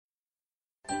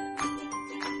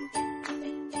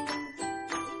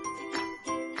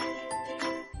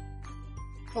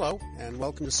Hello, and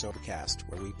welcome to Sobercast,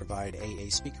 where we provide AA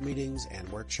speaker meetings and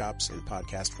workshops in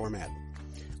podcast format.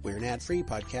 We're an ad-free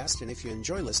podcast, and if you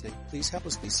enjoy listening, please help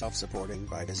us be self-supporting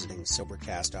by visiting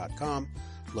Sobercast.com,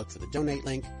 look for the donate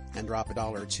link, and drop $1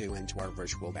 or $2 into our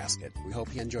virtual basket. We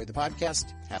hope you enjoy the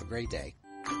podcast. Have a great day.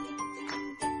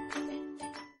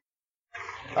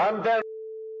 I'm Ben,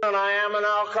 and I am an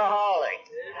alcoholic.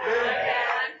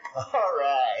 All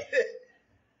right.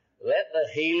 Let the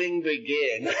healing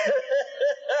begin.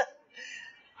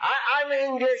 I'm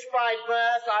English by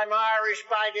birth, I'm Irish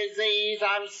by disease,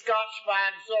 I'm Scotch by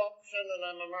absorption, and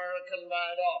I'm American by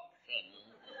adoption.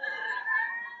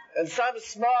 And some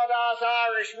smart-ass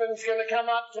Irishman's going to come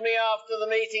up to me after the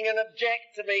meeting and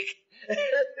object to me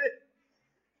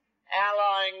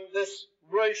allying this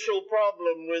racial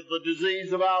problem with the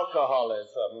disease of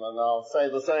alcoholism, and I'll say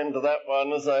the same to that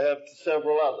one as I have to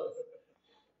several others.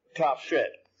 Tough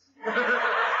shit.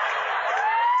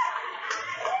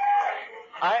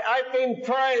 I've been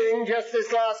praying just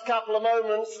this last couple of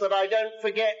moments that I don't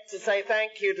forget to say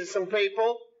thank you to some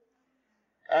people.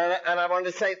 And I want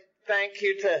to say thank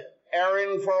you to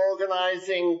Erin for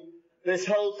organizing this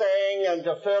whole thing, and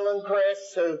to Phil and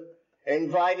Chris who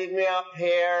invited me up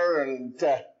here, and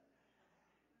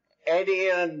Eddie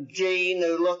and Jean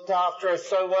who looked after us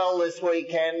so well this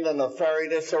weekend and have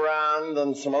ferried us around,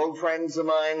 and some old friends of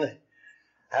mine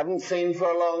haven't seen for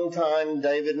a long time,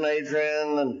 David and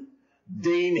Adrian, and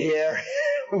Dean here,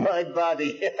 my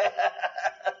buddy,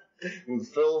 and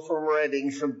Phil from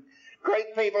Reading, some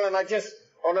great people, and I just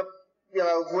want to,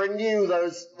 renew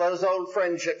those old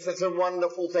friendships. That's a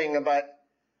wonderful thing about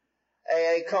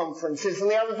AA conferences. And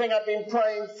the other thing I've been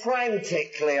praying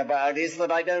frantically about is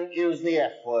that I don't use the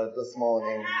F word this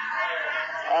morning.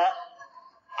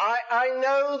 I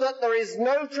know that there is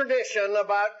no tradition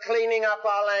about cleaning up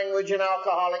our language in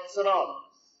Alcoholics Anonymous.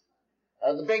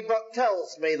 The big book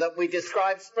tells me that we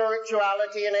describe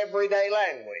spirituality in everyday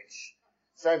language.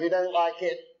 So if you don't like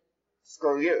it,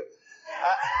 screw you.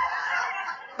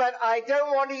 But I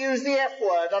don't want to use the F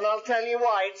word, and I'll tell you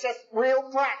why. It's just real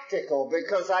practical,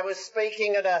 because I was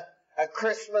speaking at a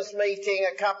Christmas meeting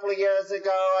a couple of years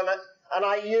ago, and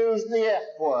I used the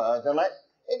F word, and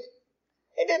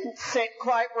it didn't sit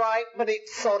quite right, but it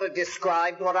sort of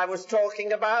described what I was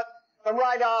talking about. And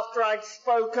right after I'd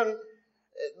spoken,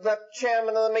 the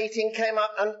chairman of the meeting came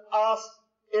up and asked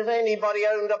if anybody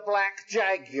owned a black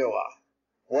Jaguar.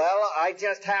 Well, I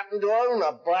just happened to own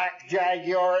a black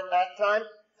Jaguar at that time,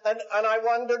 and I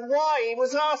wondered why he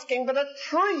was asking, but a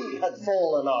tree had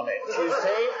fallen on it, you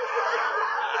see.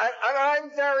 And I'm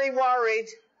very worried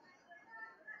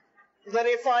that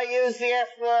if I use the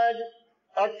F word,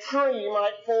 a tree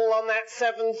might fall on that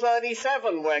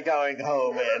 737 we're going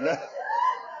home in.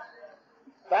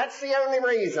 That's the only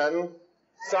reason.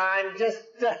 So I'm just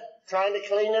trying to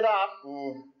clean it up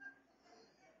and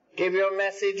give you a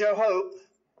message of hope.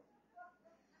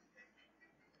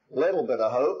 A little bit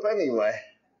of hope, anyway.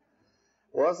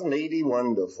 Wasn't Edie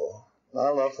wonderful? I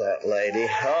love that lady.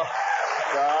 Oh,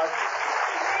 God.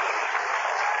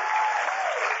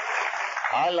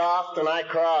 I laughed and I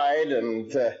cried,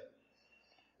 and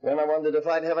then I wondered if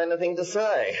I'd have anything to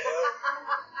say.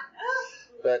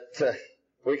 But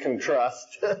we can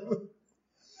trust.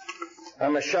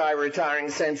 I'm a shy, retiring,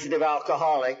 sensitive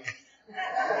alcoholic.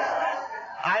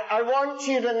 I want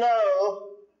you to know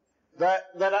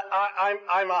that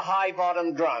I'm a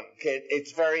high-bottom drunk.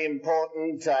 It's very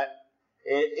important.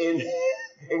 In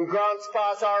Grants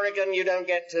Pass, Oregon, you don't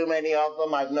get too many of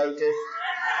them, I've noticed.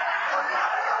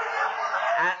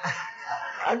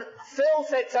 And Phil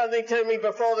said something to me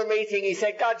before the meeting. He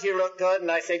said, God, you look good. And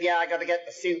I said, yeah, I got to get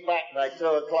the suit back by 2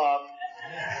 o'clock.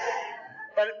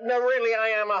 But no, really, I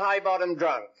am a high-bottom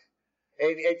drunk.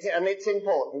 And it's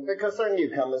important because there are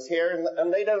newcomers here,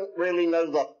 and they don't really know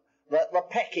the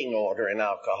pecking order in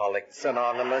Alcoholics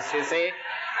Anonymous, you see.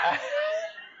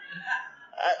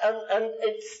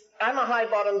 I'm a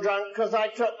high-bottom drunk because I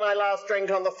took my last drink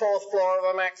on the 4th floor of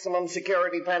a maximum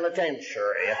security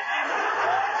penitentiary.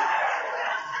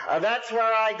 And that's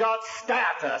where I got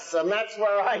status, and that's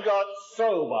where I got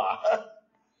sober.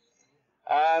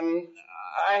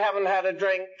 I haven't had a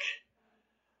drink,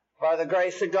 by the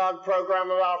grace of God,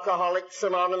 program of Alcoholics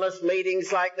Anonymous,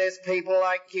 meetings like this, people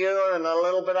like you, and a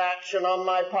little bit of action on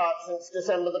my part since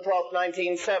December the 12th,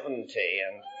 1970.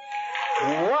 And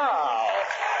wow!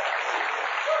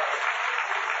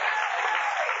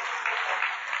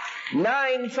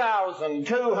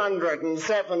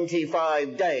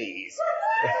 9,275 days.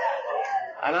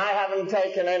 And I haven't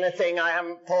taken anything, I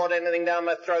haven't poured anything down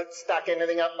my throat, stuck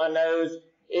anything up my nose,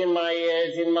 in my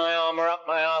ears, in my arm, or up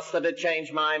my arse that had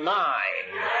changed my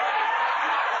mind.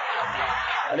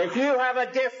 And if you have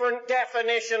a different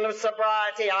definition of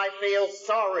sobriety, I feel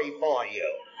sorry for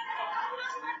you.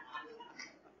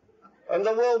 And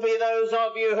there will be those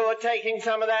of you who are taking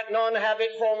some of that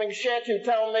non-habit-forming shit who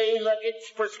tell me that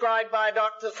it's prescribed by a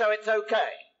doctor, so it's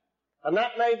okay. And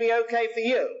that may be okay for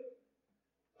you.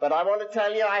 But I want to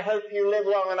tell you, I hope you live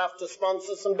long enough to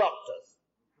sponsor some doctors.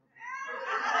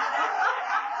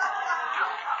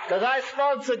 Because I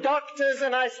sponsor doctors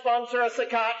and I sponsor a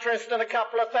psychiatrist and a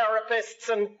couple of therapists,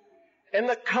 and in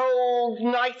the cold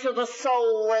night of the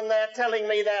soul when they're telling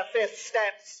me their fifth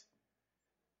steps,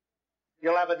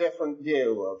 you'll have a different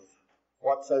view of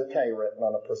what's okay written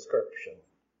on a prescription.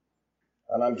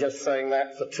 And I'm just saying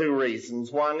that for two reasons.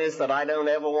 One is that I don't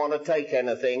ever want to take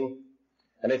anything,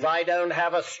 and if I don't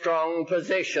have a strong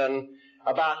position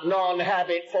about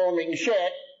non-habit forming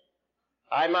shit,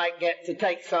 I might get to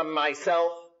take some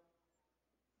myself.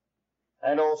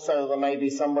 And also there may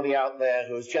be somebody out there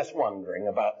who's just wondering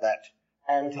about that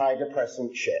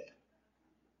antidepressant shit.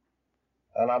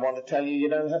 And I want to tell you, you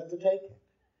don't have to take it.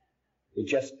 You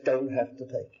just don't have to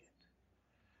take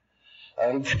it.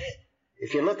 And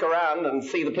if you look around and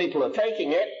see the people who are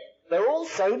taking it, they're all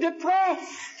so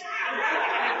depressed.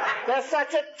 They're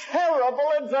such a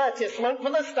terrible advertisement for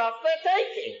the stuff they're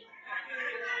taking.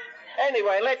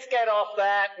 Anyway, let's get off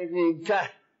that and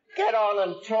get on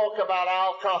and talk about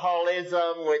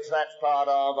alcoholism, which that's part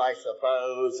of, I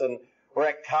suppose, and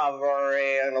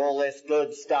recovery and all this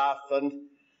good stuff. And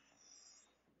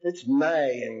it's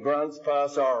May in Grants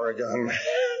Pass, Oregon.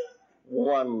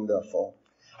 Wonderful.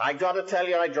 I got to tell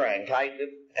you, I drank.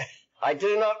 I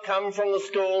do not come from the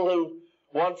school who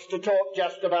wants to talk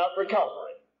just about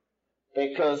recovery,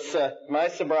 because my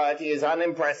sobriety is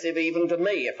unimpressive even to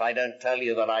me if I don't tell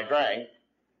you that I drank.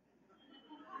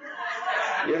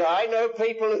 You know, I know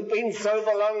people who've been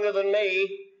sober longer than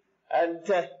me, and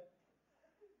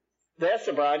their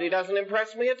sobriety doesn't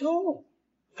impress me at all,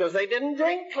 because they didn't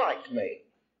drink like me.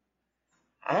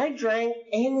 I drank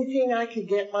anything I could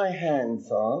get my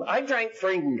hands on. I drank for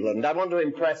England. I want to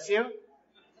impress you.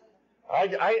 I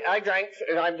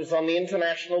was on the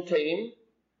international team.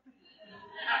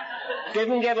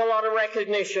 Didn't get a lot of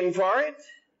recognition for it.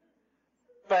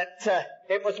 But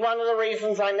it was one of the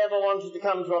reasons I never wanted to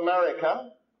come to America.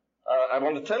 I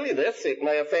want to tell you this. It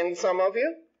may offend some of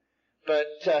you.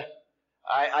 But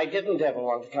I didn't ever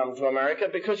want to come to America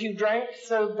because you drank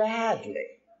so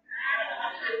badly.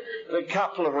 A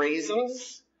couple of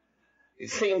reasons. It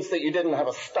seems that you didn't have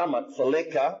a stomach for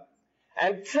liquor.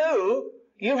 And two,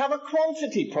 you have a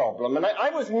quantity problem. And I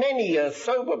was many years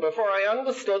sober before I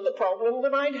understood the problem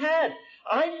that I'd had.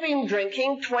 I'd been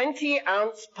drinking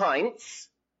 20-ounce pints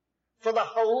for the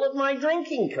whole of my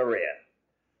drinking career.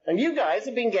 And you guys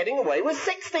have been getting away with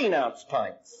 16-ounce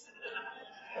pints.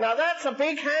 Now, that's a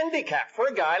big handicap for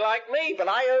a guy like me, but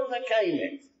I overcame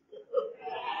it.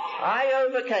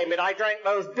 I drank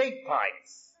those big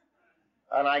pints.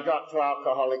 And I got to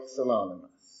Alcoholics Anonymous.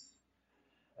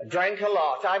 I drank a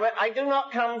lot. I do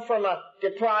not come from a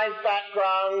deprived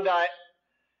background.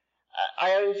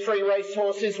 I owned 3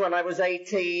 racehorses when I was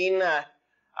 18.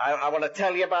 I want to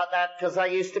tell you about that because I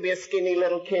used to be a skinny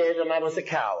little kid and I was a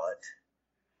coward.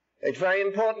 It's very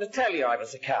important to tell you I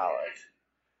was a coward.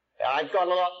 I've got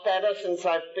a lot better since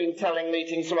I've been telling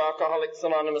meetings of Alcoholics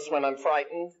Anonymous when I'm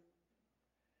frightened.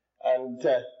 And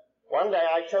one day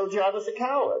I told you I was a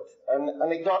coward,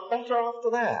 and it got better after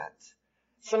that.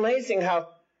 It's amazing how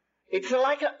it's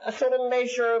like a sort of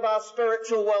measure of our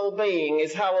spiritual well-being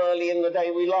is how early in the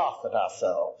day we laugh at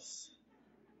ourselves.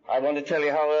 I want to tell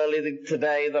you how early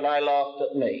today that I laughed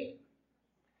at me.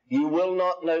 You will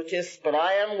not notice, but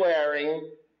I am wearing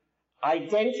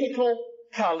identical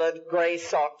coloured grey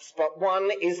socks, but one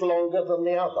is longer than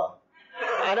the other.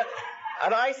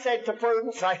 And I said to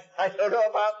Prudence, I don't know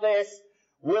about this,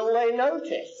 will they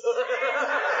notice?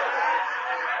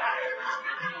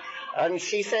 And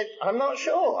she said, I'm not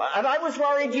sure. And I was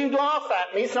worried you'd laugh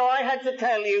at me, so I had to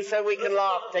tell you so we can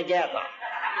laugh together.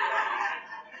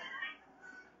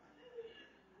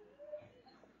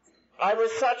 I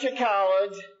was such a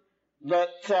coward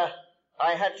that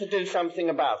I had to do something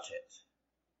about it.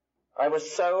 I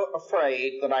was so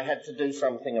afraid that I had to do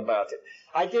something about it.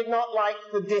 I did not like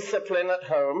the discipline at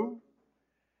home.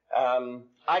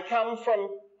 I come from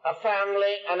a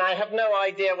family, and I have no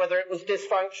idea whether it was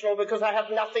dysfunctional because I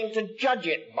have nothing to judge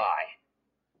it by.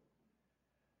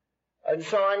 And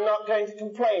so I'm not going to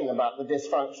complain about the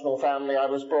dysfunctional family I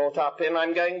was brought up in.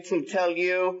 I'm going to tell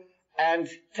you and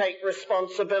take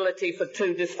responsibility for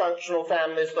 2 dysfunctional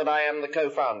families that I am the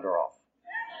co-founder of.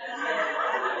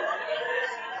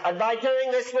 And by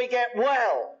doing this, we get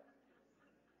well.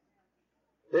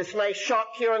 This may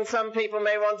shock you and some people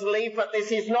may want to leave, but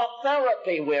this is not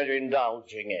therapy we're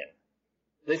indulging in.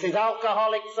 This is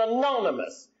Alcoholics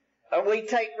Anonymous. And we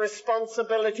take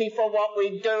responsibility for what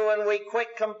we do and we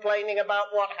quit complaining about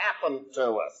what happened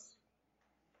to us.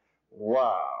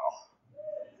 Wow.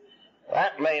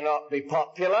 That may not be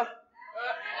popular.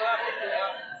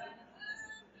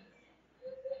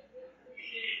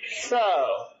 So,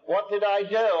 what did I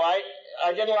do? I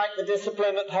didn't like the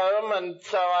discipline at home, and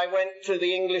so I went to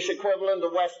the English equivalent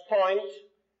of West Point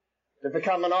to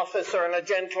become an officer and a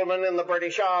gentleman in the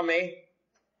British Army.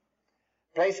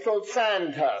 A place called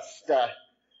Sandhurst.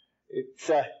 It's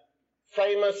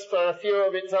famous for a few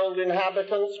of its old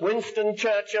inhabitants, Winston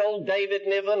Churchill, David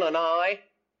Niven, and I.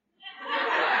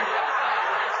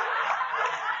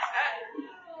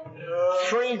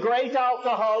 Three great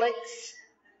alcoholics.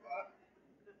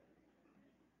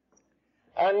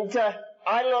 And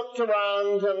I looked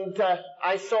around and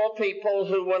I saw people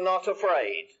who were not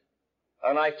afraid.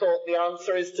 And I thought the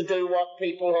answer is to do what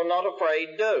people who are not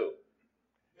afraid do.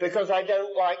 Because I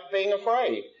don't like being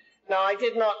afraid. Now, I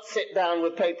did not sit down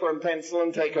with paper and pencil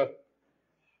and take a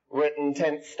written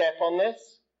 10th step on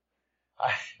this.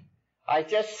 I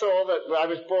just saw that I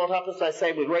was brought up, as I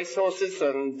say, with racehorses,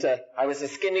 and I was a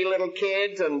skinny little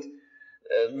kid, and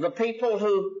the people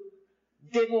who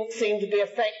didn't seem to be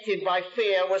affected by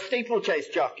fear were steeplechase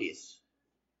jockeys.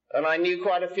 And I knew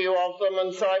quite a few of them,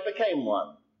 and so I became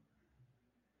one.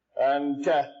 And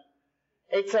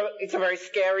it's a very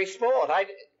scary sport.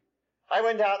 I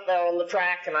went out there on the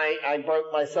track, and I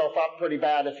broke myself up pretty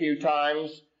bad a few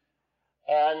times,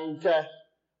 and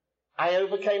I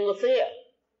overcame the fear.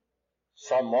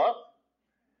 Somewhat.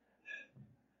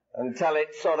 Until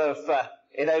it sort of,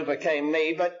 it overcame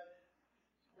me. But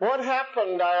what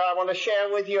happened, I want to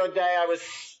share with you a day. I was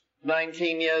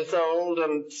 19 years old,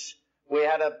 and we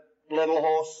had a little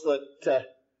horse that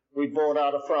we bought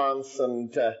out of France,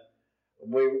 and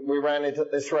we ran it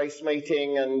at this race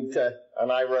meeting, and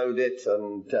I rode it,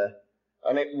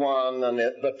 and it won, and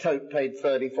the tote paid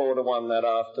 34 to 1 that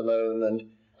afternoon,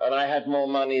 and I had more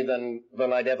money than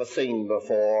I'd ever seen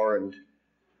before. And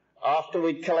after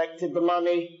we'd collected the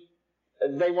money,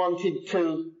 they wanted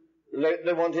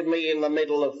me in the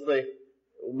middle of the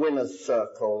winner's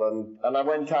circle, and I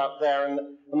went out there, and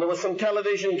there were some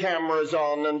television cameras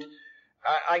on, and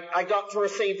I got to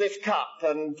receive this cup,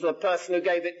 and the person who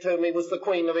gave it to me was the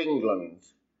Queen of England.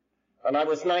 And I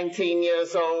was 19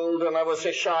 years old, and I was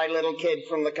a shy little kid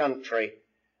from the country,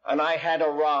 and I had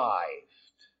arrived,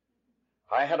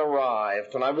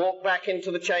 and I walked back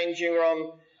into the changing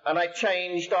room, and I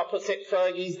changed opposite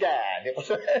Fergie's dad. It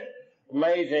was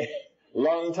amazing,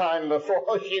 long time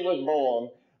before she was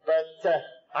born. But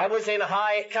I was in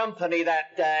high company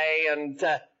that day, and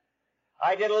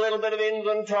I did a little bit of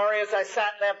inventory as I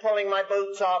sat there pulling my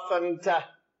boots off, and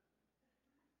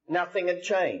nothing had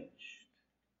changed.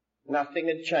 Nothing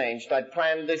had changed. I'd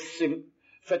planned this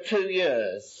for 2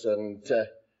 years, and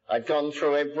I'd gone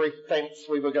through every fence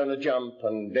we were going to jump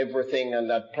and everything,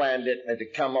 and I'd planned it, and it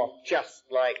had come off just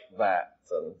like that,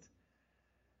 and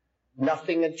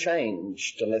nothing had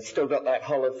changed, and I'd still got that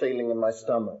hollow feeling in my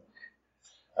stomach.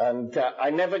 And I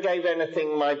never gave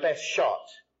anything my best shot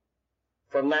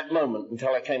from that moment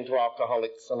until I came to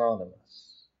Alcoholics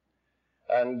Anonymous.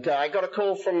 And I got a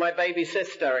call from my baby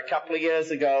sister a couple of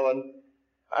years ago,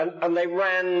 and they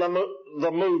ran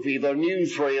the movie, the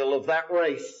newsreel of that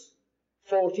race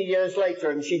 40 years later,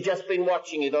 and she'd just been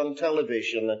watching it on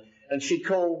television, and she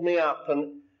called me up,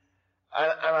 and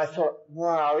I thought,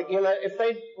 wow, you know, if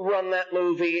they'd run that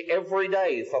movie every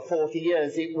day for 40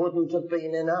 years, it wouldn't have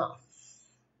been enough.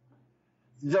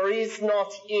 There is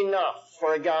not enough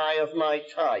for a guy of my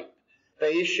type.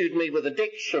 They issued me with a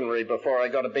dictionary before I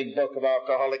got a big book of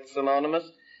Alcoholics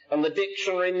Anonymous, and the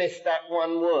dictionary missed that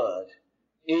one word,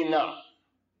 enough.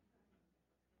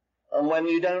 And when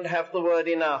you don't have the word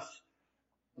enough,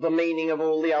 the meaning of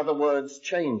all the other words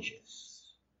changes.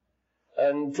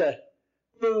 And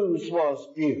booze was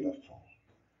beautiful.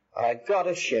 I got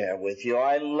to share with you,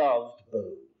 I loved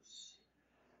booze.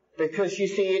 Because, you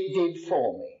see, it did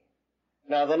for me.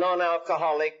 Now, the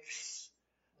non-alcoholics,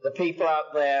 the people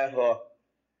out there who are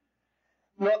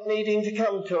not needing to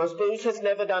come to us, booze has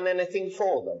never done anything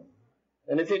for them.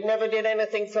 And if it never did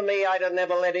anything for me, I'd have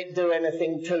never let it do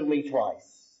anything to me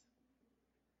twice.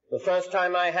 The first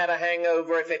time I had a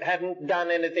hangover, if it hadn't done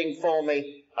anything for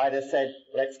me, I'd have said,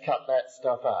 let's cut that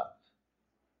stuff out.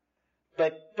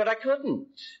 But I couldn't,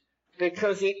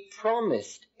 because it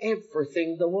promised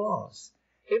everything there was.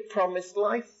 It promised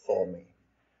life for me.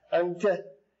 And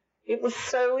it was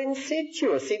so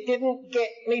insidious. It didn't get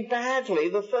me badly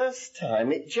the first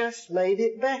time. It just made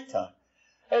it better.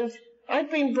 And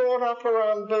I'd been brought up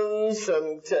around booze,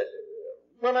 and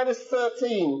when I was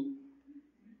 13,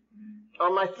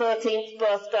 on my 13th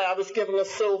birthday, I was given a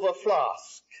silver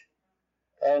flask.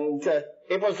 And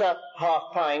it was a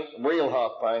half pint, real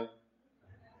half pint.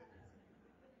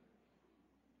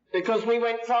 Because we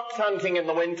went fox hunting in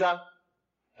the winter.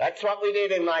 That's what we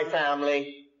did in my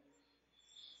family.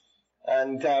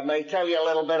 And may tell you a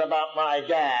little bit about my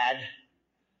dad,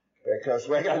 because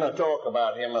we're going to talk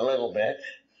about him a little bit.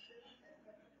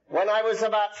 When I was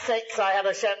about 6, I had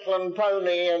a Shetland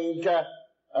pony, and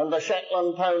the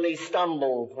Shetland pony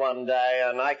stumbled one day,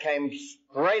 and I came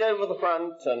straight over the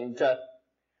front, and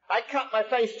I cut my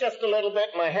face just a little bit,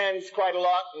 my hands quite a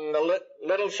lot, and the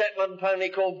little Shetland pony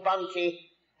called Bunty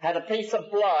had a piece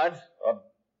of blood, a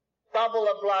bubble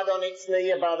of blood on its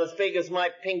knee about as big as my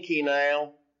pinky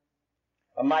nail.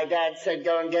 And my dad said,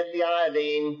 go and get the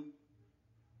iodine.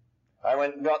 I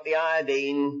went and got the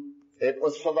iodine. It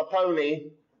was for the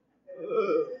pony.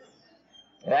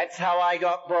 That's how I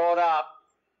got brought up.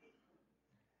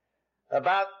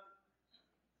 About,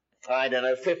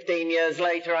 15 years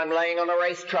later, I'm laying on a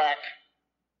racetrack.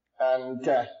 And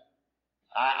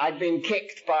I'd been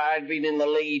I'd been in the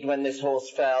lead when this horse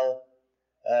fell.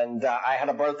 And I had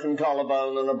a broken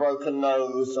collarbone and a broken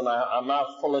nose and a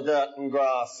mouth full of dirt and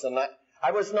grass. And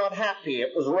I was not happy.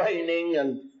 It was raining,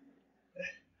 and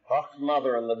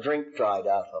mother, and the drink dried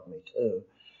out of me too.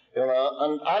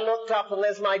 And I looked up, and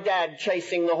there's my dad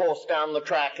chasing the horse down the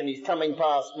track, and he's coming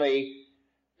past me.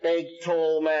 Big,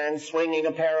 tall man, swinging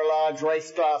a pair of large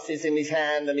race glasses in his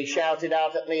hand, and he shouted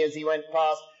out at me as he went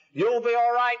past, "You'll be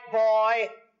all right, boy."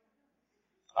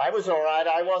 I was all right.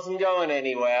 I wasn't going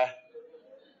anywhere.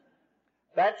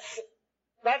 That's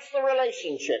the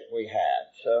relationship we had,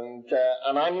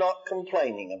 and I'm not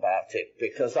complaining about it,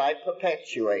 because I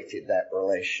perpetuated that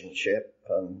relationship,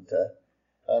 and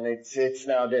it's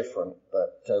now different,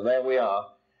 but there we are.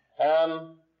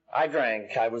 I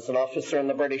drank. I was an officer in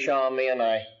the British Army, and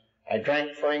I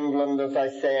drank for England, as I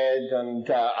said, and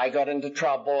I got into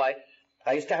trouble.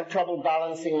 I used to have trouble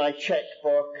balancing my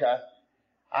checkbook.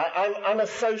 I'm a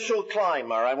social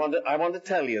climber. I want to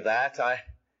tell you that.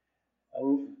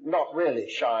 I'm not really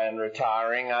shy and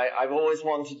retiring. I've always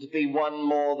wanted to be one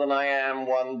more than I am,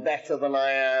 one better than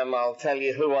I am. I'll tell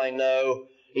you who I know,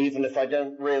 even if I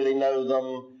don't really know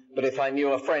them. But if I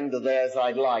knew a friend of theirs,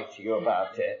 I'd lie to you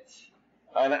about it.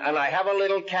 And I have a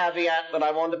little caveat that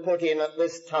I want to put in at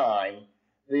this time.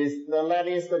 And that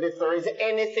is that if there is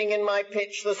anything in my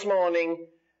pitch this morning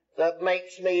that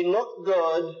makes me look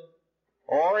good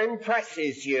or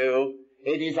impresses you,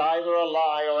 it is either a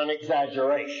lie or an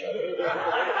exaggeration.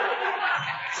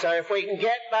 So if we can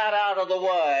get that out of the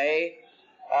way,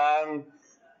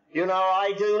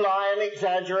 I do lie and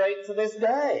exaggerate to this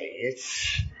day.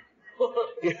 It's,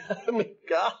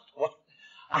 God,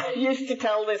 I used to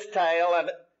tell this tale,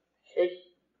 and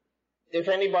if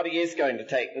anybody is going to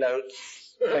take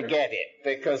notes, forget it,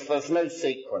 because there's no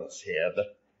sequence here.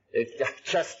 I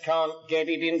just can't get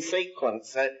it in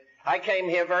sequence. I came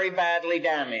here very badly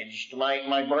damaged.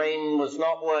 My brain was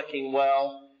not working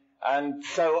well, and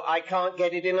so I can't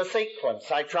get it in a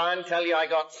sequence. I try and tell you I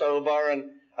got sober,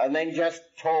 and then just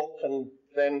talk, and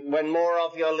then when more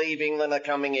of you are leaving than are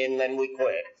coming in, then we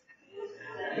quit.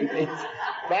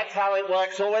 That's how it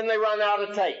works, or when they run out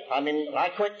of tape. I mean, I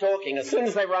quit talking. As soon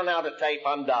as they run out of tape,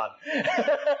 I'm done.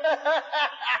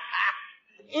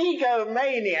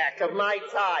 Egomaniac of my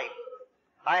type.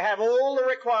 I have all the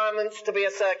requirements to be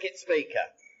a circuit speaker.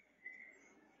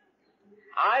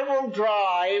 I will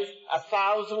drive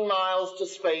 1,000 miles to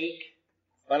speak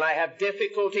when I have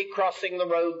difficulty crossing the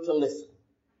road to listen.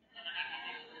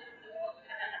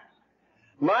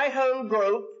 My home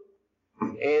group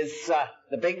is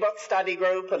the Big Book Study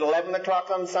Group at 11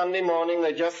 o'clock on Sunday morning.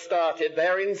 They just started.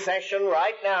 They're in session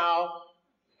right now.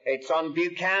 It's on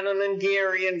Buchanan and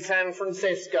Geary in San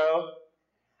Francisco.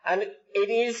 And it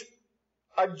is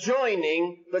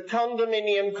adjoining the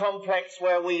condominium complex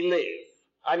where we live.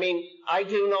 I mean, I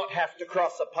do not have to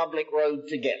cross a public road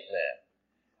to get there.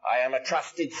 I am a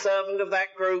trusted servant of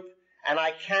that group, and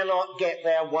I cannot get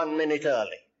there 1 minute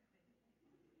early.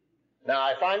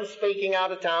 Now, if I'm speaking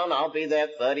out of town, I'll be there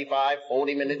 35,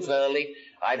 40 minutes early.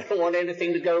 I don't want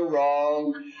anything to go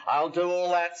wrong. I'll do all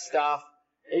that stuff.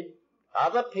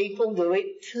 Other people do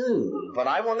it too. But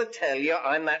I want to tell you,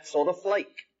 I'm that sort of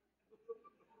flake.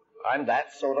 I'm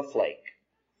that sort of flake.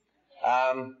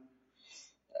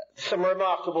 Some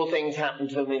remarkable things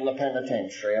happened to me in the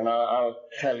penitentiary, and I'll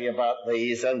tell you about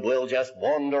these, and we'll just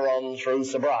wander on through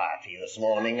sobriety this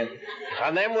morning,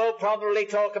 and then we'll probably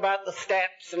talk about the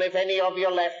steps, and if any of you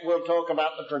are left, we'll talk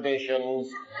about the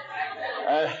traditions.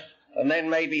 And then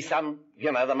maybe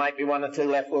there might be one or two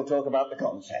left, we'll talk about the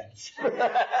contents.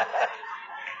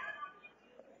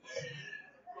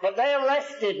 But they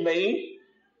arrested me.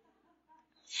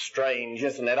 Strange,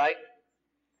 isn't it?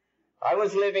 I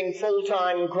was living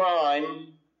full-time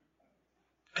crime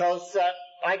because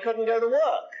I couldn't go to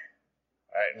work.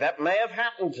 That may have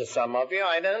happened to some of you,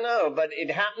 I don't know, but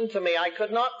it happened to me. I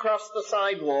could not cross the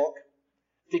sidewalk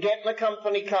to get in a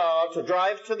company car to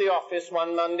drive to the office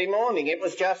one Monday morning. It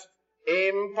was just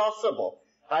impossible.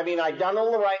 I mean, I'd done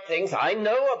all the right things. I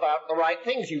know about the right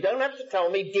things. You don't have to tell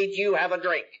me, did you have a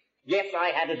drink? Yes, I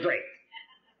had a drink.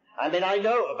 I mean, I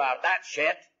know about that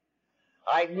shit.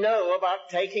 I know about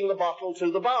taking the bottle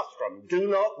to the bathroom. Do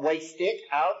not waste it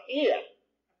out here,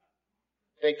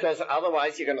 because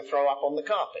otherwise you're going to throw up on the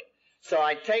carpet. So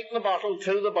I'd taken the bottle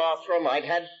to the bathroom. I'd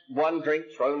had one drink,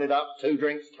 thrown it up, two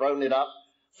drinks, thrown it up.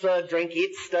 Third drink,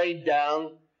 it stayed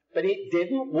down, but it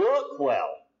didn't work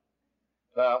well.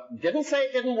 Now, didn't say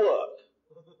it didn't work.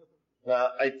 Now,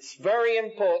 it's very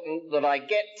important that I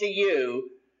get to you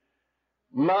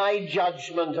my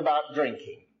judgment about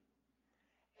drinking.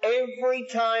 Every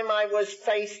time I was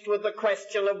faced with the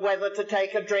question of whether to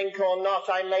take a drink or not,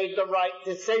 I made the right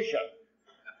decision.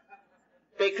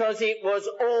 Because it was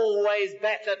always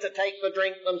better to take the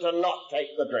drink than to not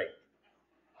take the drink.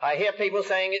 I hear people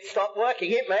saying it stopped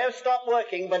working. It may have stopped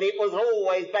working, but it was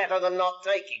always better than not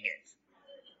taking it.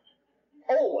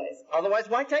 Always. Otherwise,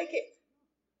 why take it?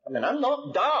 I mean, I'm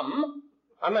not dumb.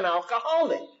 I'm an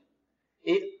alcoholic.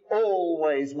 It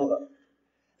always worked.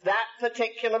 That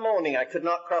particular morning, I could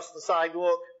not cross the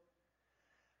sidewalk,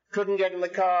 couldn't get in the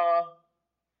car,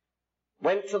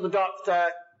 went to the doctor,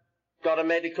 got a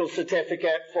medical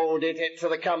certificate, forwarded it to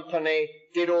the company,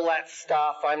 did all that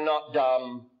stuff. I'm not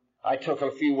dumb. I took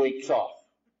a few weeks off.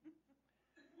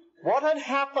 What had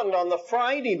happened on the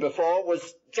Friday before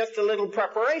was just a little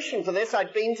preparation for this.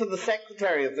 I'd been to the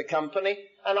secretary of the company,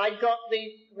 and I'd got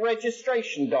the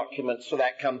registration documents for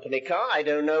that company car. I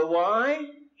don't know why.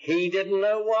 He didn't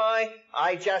know why.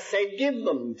 I just said, give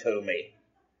them to me.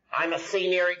 I'm a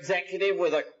senior executive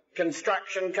with a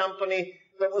construction company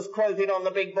that was quoted on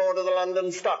the big board of the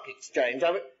London Stock Exchange.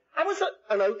 I was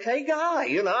an okay guy,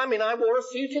 I mean, I wore a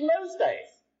suit in those days.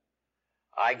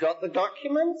 I got the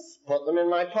documents, put them in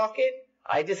my pocket.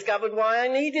 I discovered why I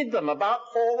needed them. About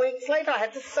 4 weeks later, I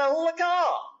had to sell the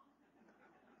car.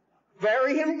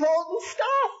 Very important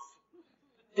stuff.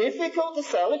 Difficult to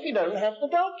sell if you don't have the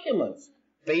documents.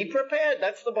 Be prepared.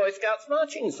 That's the Boy Scouts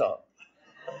marching song.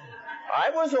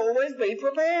 I was always be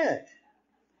prepared.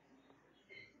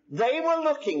 They were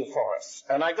looking for us.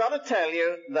 And I got to tell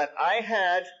you that I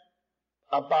had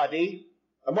a buddy.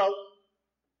 Well,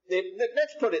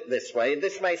 let's put it this way.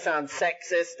 This may sound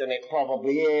sexist, and it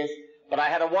probably is, but I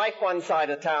had a wife one side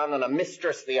of town and a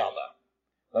mistress the other.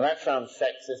 Now, that sounds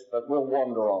sexist, but we'll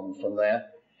wander on from there.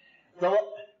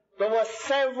 There were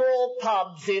several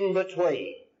pubs in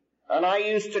between, and I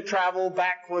used to travel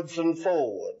backwards and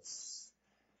forwards.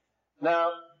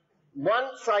 Now,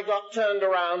 once I got turned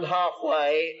around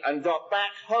halfway and got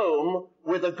back home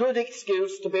with a good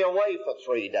excuse to be away for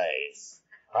 3 days.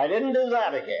 I didn't do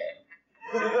that again.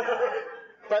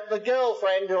 But the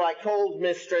girlfriend, who I called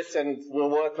mistress, and we'll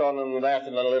work on that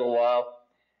in a little while,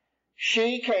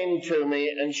 she came to me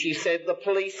and she said, the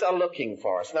police are looking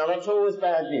for us. Now, that's always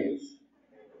bad news.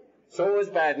 It's always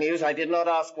bad news. I did not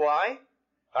ask why.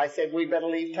 I said, we better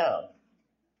leave town.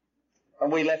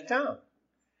 And we left town.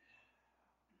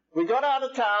 We got out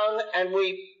of town and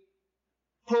we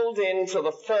pulled into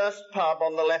the first pub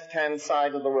on the left-hand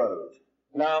side of the road.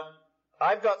 Now,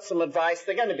 I've got some advice.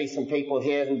 There are going to be some people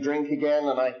here who drink again,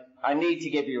 and I need to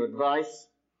give you advice.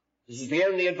 This is the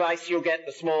only advice you'll get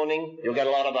this morning. You'll get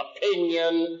a lot of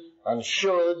opinion and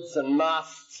shoulds and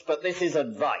musts, but this is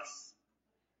advice.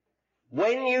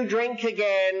 When you drink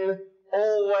again,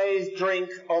 always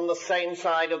drink on the same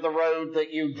side of the road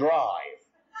that you drive.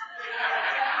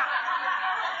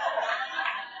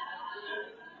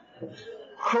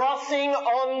 Crossing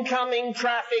oncoming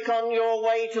traffic on your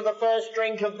way to the first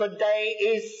drink of the day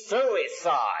is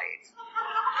suicide.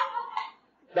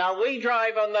 Now, we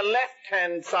drive on the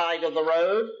left-hand side of the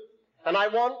road, and I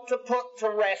want to put to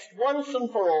rest once and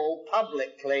for all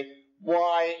publicly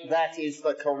why that is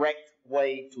the correct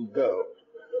way to go.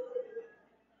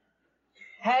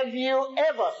 Have you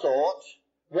ever thought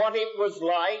what it was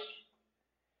like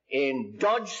in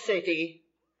Dodge City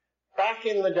back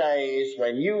in the days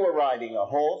when you were riding a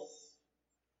horse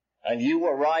and you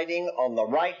were riding on the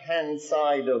right-hand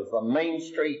side of the main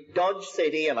street, Dodge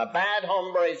City, and a bad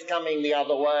hombre is coming the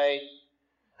other way,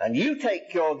 and you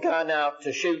take your gun out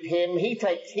to shoot him, he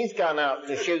takes his gun out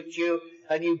to shoot you,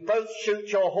 and you both shoot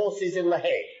your horses in the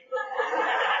head.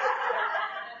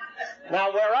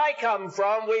 Now, where I come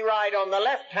from, we ride on the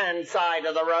left-hand side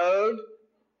of the road,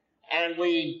 and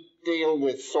we deal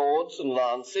with swords and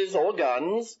lances or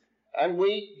guns, and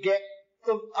we get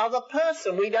the other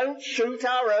person. We don't shoot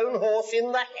our own horse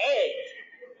in the head.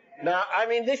 Now, I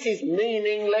mean, this is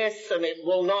meaningless, and it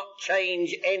will not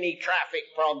change any traffic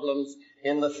problems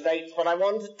in the States, but I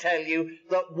want to tell you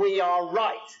that we are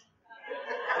right.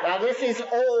 Now, this is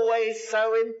always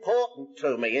so important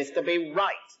to me, is to be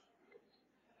right.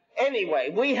 Anyway,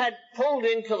 we had pulled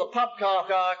into the pub car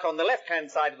park on the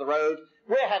left-hand side of the road.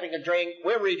 We're having a drink.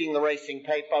 We're reading the racing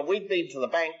paper. We'd been to the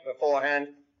bank beforehand.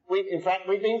 In fact,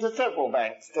 we'd been to several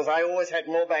banks, because I always had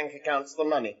more bank accounts than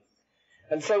money.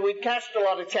 And so we'd cashed a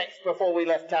lot of checks before we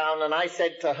left town, and I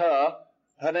said to her,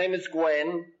 her name is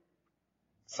Gwen.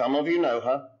 Some of you know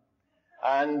her.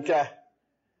 And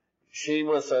she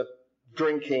was a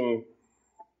drinking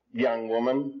young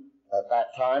woman at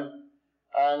that time.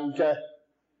 And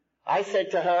I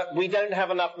said to her, we don't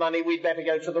have enough money, we'd better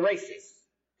go to the races.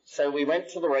 So we went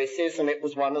to the races, and it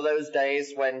was one of those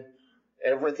days when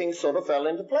everything sort of fell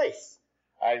into place.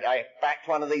 I backed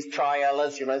one of these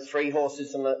triellas, 3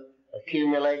 horses and an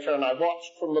accumulator, and I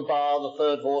watched from the bar the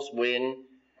third horse win,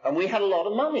 and we had a lot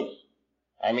of money.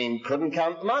 I mean, couldn't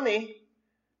count the money.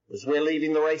 As we're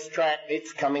leaving the racetrack,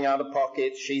 it's coming out of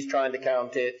pocket, she's trying to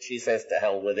count it, she says to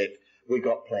hell with it, we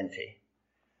got plenty.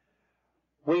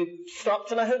 We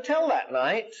stopped in a hotel that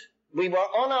night. We were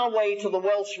on our way to the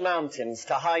Welsh mountains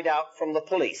to hide out from the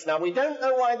police. Now, we don't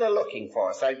know why they're looking for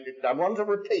us. I want to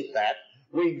repeat that.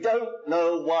 We don't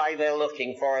know why they're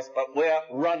looking for us, but we're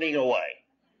running away.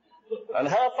 And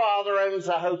her father owns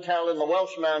a hotel in the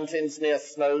Welsh mountains near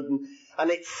Snowdon,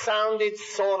 and it sounded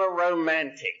sort of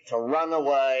romantic to run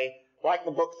away, like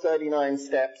the book 39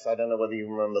 Steps. I don't know whether you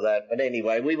remember that, but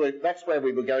anyway, that's where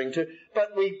we were going to.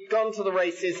 But we'd gone to the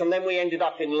races, and then we ended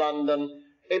up in London.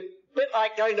 A bit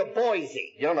like going to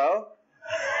Boise,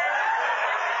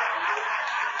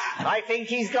 I think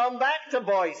he's gone back to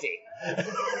Boise.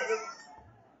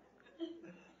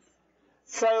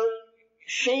 So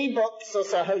she books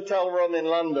us a hotel room in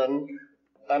London,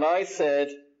 and I said,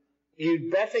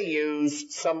 you'd better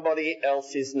use somebody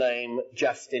else's name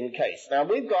just in case. Now,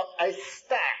 we've got a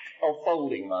stack of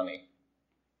folding money.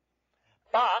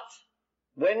 But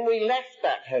when we left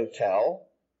that hotel,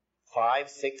 5,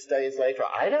 6 days later,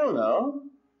 I don't know,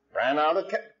 ran out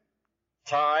of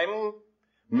time,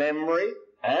 memory,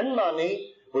 and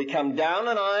money, we come down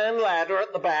an iron ladder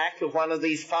at the back of one of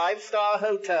these 5-star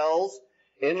hotels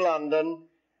in London,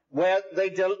 where they're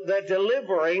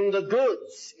delivering the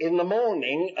goods in the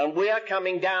morning, and we are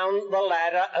coming down the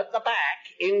ladder at the back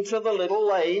into the little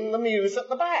lane, the mews at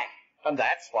the back. And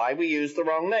that's why we used the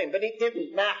wrong name. But it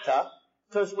didn't matter,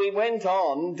 because we went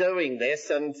on doing this,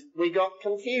 and we got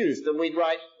confused, and we'd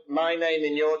write my name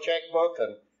in your checkbook,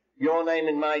 and your name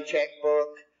in my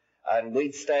checkbook, and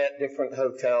we'd stay at different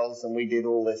hotels, and we did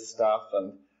all this stuff,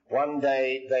 and one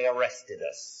day they arrested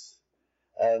us.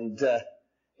 And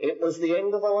it was the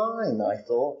end of the line, I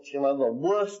thought, the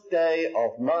worst day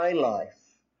of my life.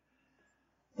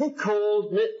 They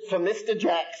called for Mr.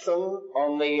 Jackson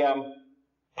on the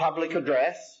public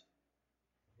address.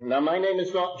 Now, my name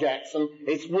is not Jackson.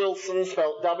 It's Wilson,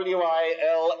 spelled W-I-L-S-O-N.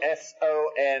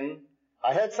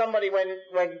 I heard somebody, when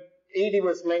Edie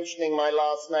was mentioning my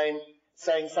last name,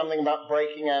 saying something about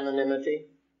breaking anonymity.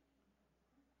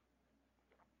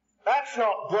 That's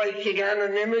not breaking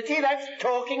anonymity. That's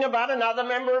talking about another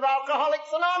member of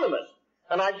Alcoholics Anonymous.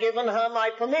 And I've given her my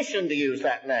permission to use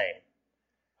that name.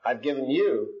 I've given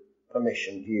you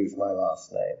permission to use my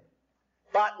last name.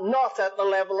 But not at the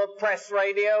level of press,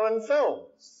 radio, and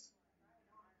films.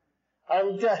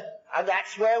 And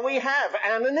that's where we have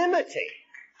anonymity.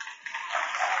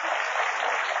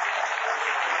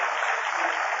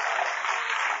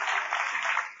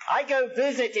 I go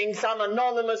visiting some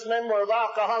anonymous member of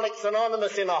Alcoholics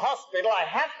Anonymous in a hospital, I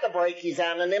have to break his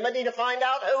anonymity to find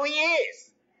out who he is.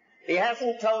 He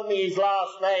hasn't told me his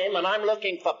last name, and I'm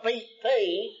looking for Pete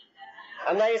P.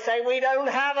 And they say, we don't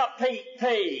have a Pete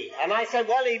P. And I said,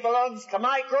 well, he belongs to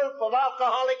my group of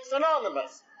Alcoholics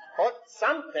Anonymous. Or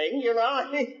something, I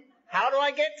mean, how do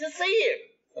I get to see him?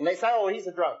 And they say, oh, he's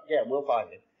a drunk. Yeah, we'll find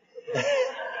him.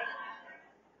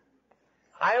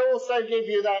 I also give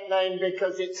you that name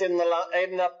because it's in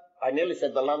I nearly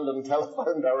said the London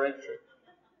telephone directory.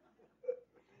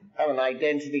 Have an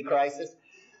identity crisis.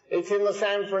 It's in the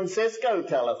San Francisco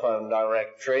telephone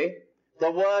directory.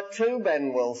 There were 2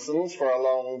 Ben Wilsons for a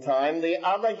long time. The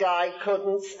other guy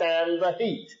couldn't stand the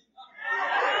heat.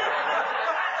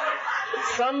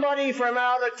 Somebody from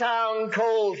out of town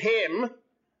called him,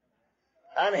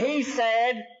 And he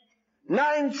said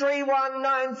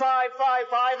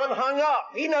 9319555 and hung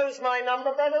up. He knows my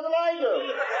number better than I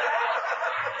do.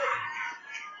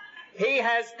 He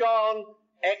has gone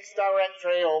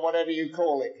ex-directory or whatever you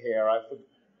call it here.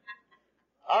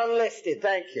 Unlisted,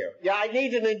 thank you. Yeah, I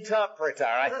need an interpreter.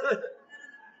 I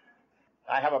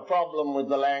have a problem with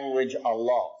the language a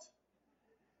lot.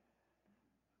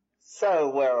 So,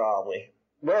 where are we?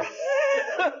 We're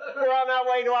on our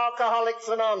way to Alcoholics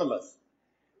Anonymous.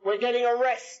 We're getting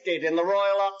arrested in the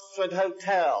Royal Oxford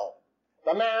Hotel.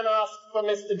 The man asked for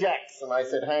Mr. Jackson. I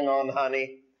said, hang on,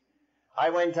 honey. I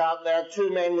went out there,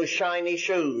 2 men with shiny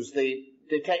shoes. The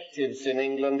detectives in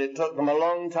England, it took them a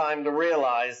long time to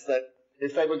realize that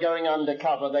if they were going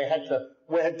undercover, they had to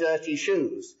wear dirty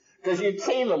shoes. Because you'd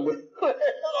see them with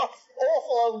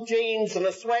awful old jeans and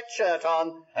a sweatshirt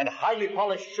on and highly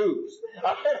polished shoes.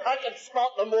 I could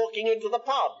spot them walking into the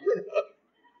pub, you know.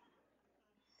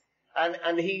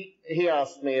 And he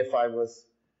asked me if I was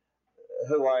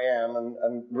who I am,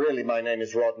 and really my name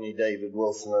is Rodney David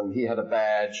Wilson, and he had a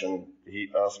badge, and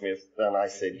he asked me and I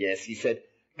said yes. He said,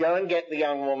 go and get the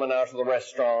young woman out of the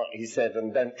restaurant, he said,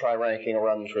 and don't try making a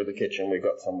run through the kitchen. We've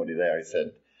got somebody there, he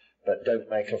said, but don't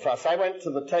make a fuss. I went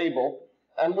to the table,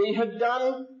 and we had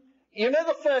done, you know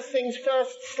the first things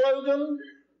first slogan?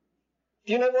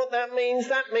 Do you know what that means?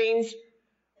 That means,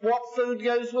 what food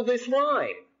goes with this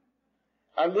wine?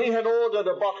 And we had ordered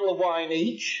a bottle of wine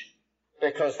each,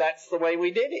 because that's the way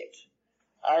we did it.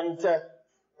 And there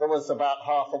was about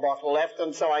half a bottle left,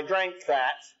 and so I drank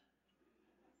that,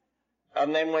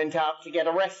 and then went out to get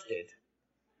arrested.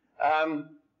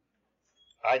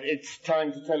 It's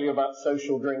time to tell you about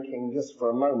social drinking just for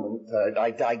a moment.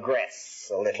 I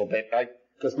digress a little bit,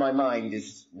 because my mind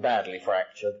is badly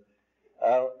fractured.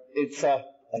 It's a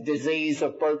disease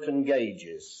of broken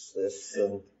gauges, this.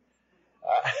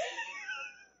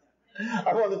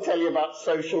 I want to tell you about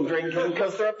social drinking,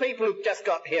 because there are people who've just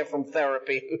got here from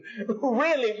therapy who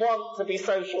really want to be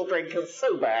social drinkers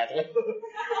so badly.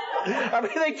 I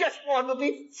mean, they just want to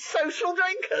be social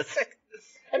drinkers.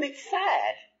 And it's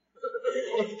sad.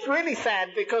 It's really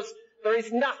sad, because there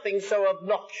is nothing so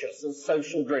obnoxious as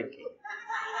social drinking.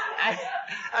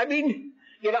 I mean,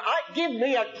 you know, give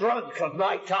me a drunk of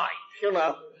my type, you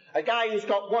know, a guy who's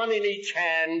got one in each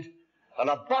hand and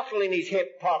a bottle in his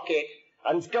hip pocket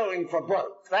and's going for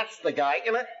broke. That's the guy.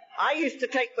 You know, I used to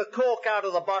take the cork out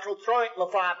of the bottle, throw it in the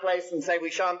fireplace and say, we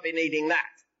shan't be needing that.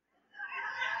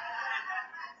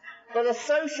 But a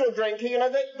social drinker, you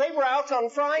know, they were out on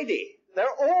Friday.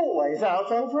 They're always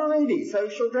out on Friday,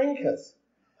 social drinkers.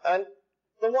 And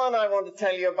the one I want to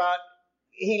tell you about,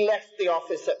 he left the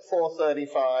office at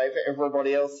 4:35.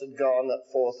 Everybody else had gone at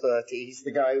 4:30. He's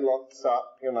the guy who locks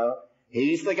up, you know.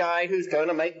 He's the guy who's going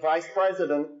to make vice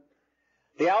president.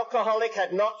 The alcoholic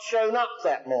had not shown up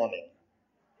that morning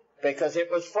because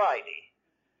it was Friday.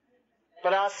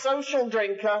 But our social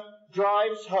drinker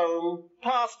drives home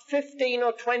past 15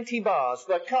 or 20 bars.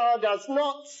 The car does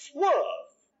not swerve,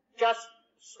 just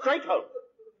straight home.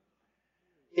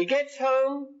 He gets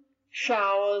home,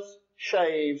 showers,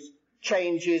 shaves,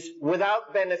 changes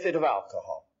without benefit of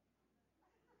alcohol.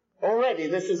 Already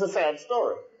this is a sad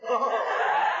story.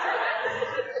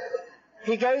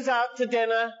 He goes out to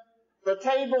dinner. The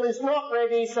table is not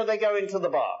ready, so they go into the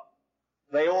bar.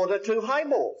 They order 2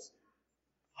 highballs.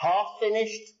 Half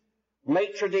finished,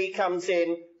 maitre d' comes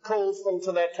in, calls them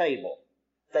to their table.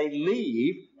 They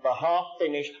leave the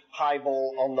half-finished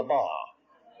highball on the bar.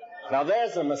 Now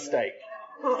there's a mistake.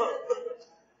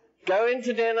 Go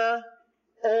into dinner,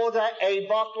 order a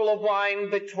bottle of wine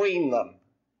between them.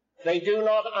 They do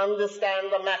not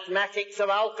understand the mathematics of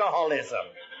alcoholism.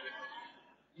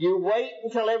 You wait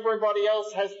until everybody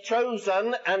else has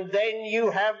chosen, and then you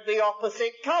have the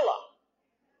opposite color.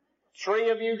 3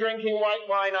 of you drinking white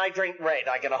wine, I drink red.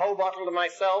 I get a whole bottle to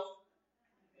myself.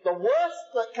 The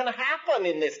worst that can happen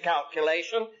in this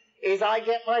calculation is I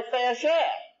get my fair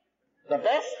share. The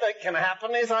best that can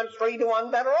happen is I'm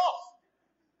 3-1 better off.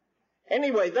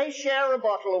 Anyway, they share a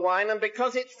bottle of wine, and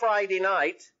because it's Friday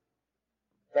night,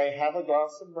 they have a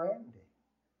glass of brandy.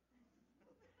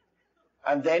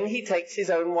 And then he takes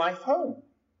his own wife home.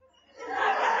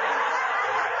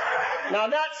 Now,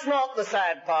 that's not the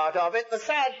sad part of it. The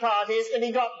sad part is that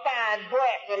he got bad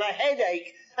breath and a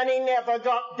headache, and he never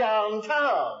got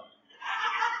downtown.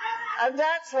 And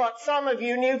that's what some of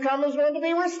you newcomers want to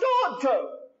be restored to.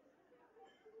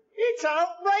 It's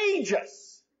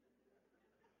outrageous.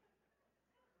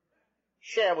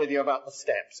 Share with you about the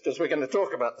steps, because we're going to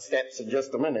talk about the steps in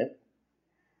just a minute.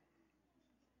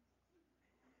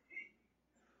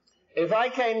 If I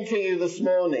came to you this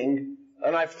morning,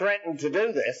 and I've threatened to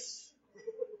do this,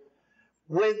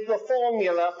 with the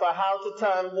formula for how to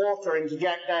turn water into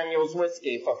Jack Daniel's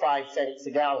whiskey for 5 cents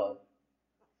a gallon,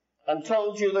 and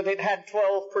told you that it had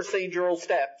 12 procedural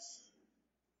steps.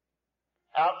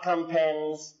 Out come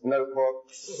pens,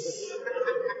 notebooks.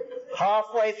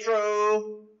 Halfway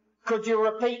through, could you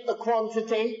repeat the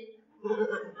quantity?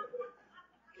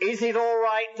 Is it all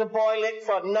right to boil it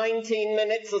for 19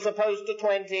 minutes as opposed to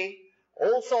 20?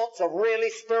 All sorts of really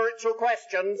spiritual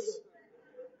questions.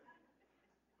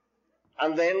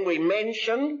 And then we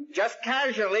just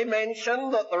casually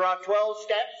mention that there are 12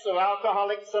 steps of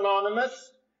Alcoholics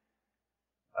Anonymous.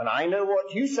 And I know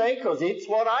what you say because it's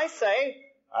what I say.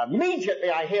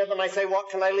 Immediately I hear them, I say, what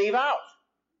can I leave out?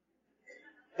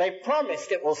 They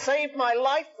promised it will save my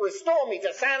life, restore me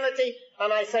to sanity,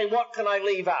 and I say, what can I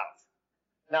leave out?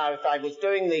 Now, if I was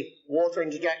doing the water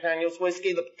into Jack Daniel's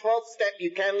whiskey, the 12th step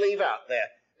you can leave out there,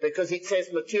 because it says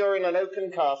mature in an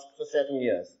oaken cask for 7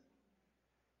 years.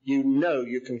 You know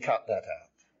you can cut that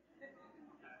out.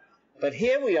 But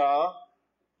here we are,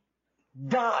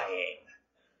 dying.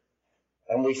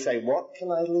 And we say, what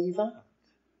can I leave out?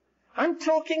 I'm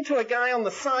talking to a guy on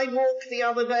the sidewalk the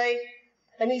other day,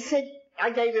 and he said,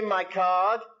 I gave him my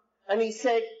card, and he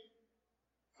said,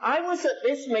 I was at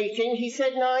this meeting, he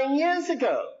said, 9 years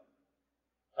ago.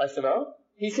 I said, oh?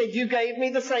 He said, you gave me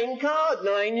the same card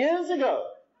 9 years ago.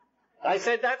 I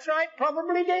said, that's right,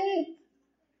 probably did.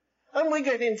 And we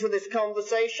get into this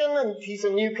conversation, and he's a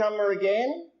newcomer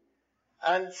again.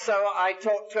 And so I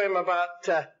talked to him about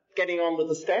getting on with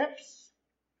the steps.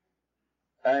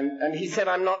 And he said,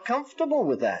 I'm not comfortable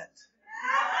with that.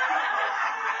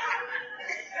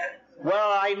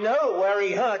 Well, I know where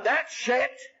he heard that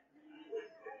shit.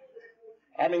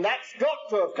 I mean, that's got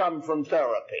to have come from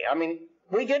therapy. I mean,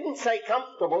 we didn't say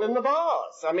comfortable in the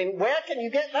bars. I mean, where can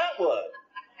you get that word?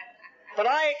 But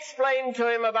I explained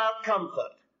to him about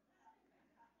comfort.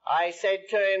 I said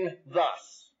to him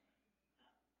thus,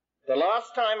 the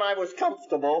last time I was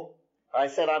comfortable, I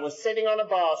said I was sitting on a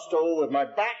bar stool with my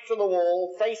back to the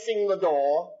wall, facing the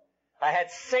door. I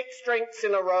had 6 drinks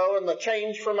in a row and the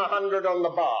change from 100 on the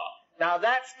bar. Now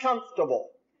that's comfortable.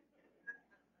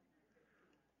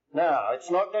 Now,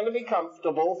 it's not going to be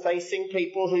comfortable facing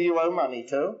people who you owe money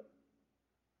to.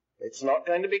 It's not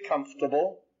going to be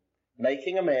comfortable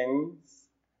making amends.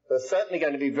 There's certainly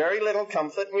going to be very little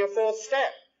comfort in your 4th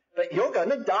step. But you're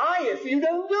going to die if you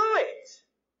don't do it.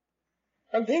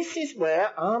 And this is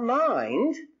where our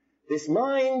mind, this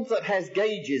mind that has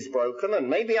gauges broken, and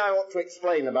maybe I ought to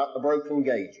explain about the broken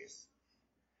gauges.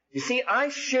 You see, I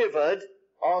shivered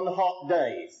on hot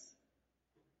days.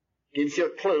 Gives you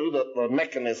a clue that the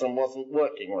mechanism wasn't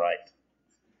working right.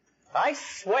 I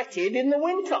sweated in the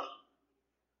winter.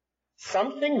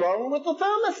 Something wrong with the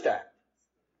thermostat.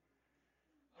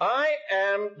 I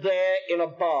am there in a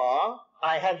bar.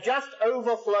 I have just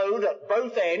overflowed at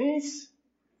both ends.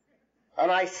 And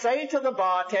I say to the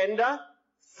bartender,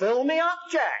 fill me up,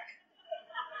 Jack.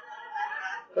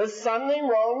 There's something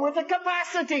wrong with the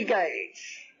capacity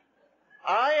gauge.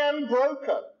 I am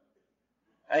broken.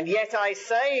 And yet I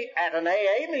say at an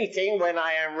AA meeting when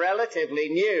I am relatively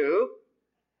new,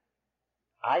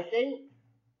 I think,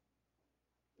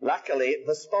 luckily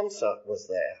the sponsor was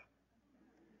there.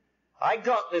 I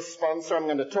got this sponsor, I'm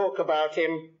going to talk about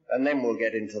him, and then we'll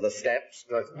get into the steps.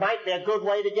 It might be a good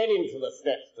way to get into the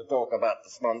steps to talk about the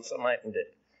sponsor, mightn't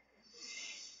it?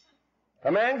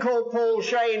 A man called Paul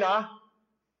Shaner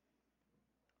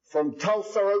from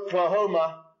Tulsa,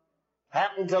 Oklahoma,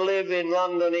 happened to live in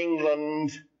London,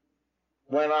 England,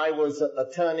 when I was at the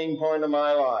turning point of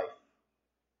my life.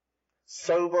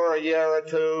 Sober a year or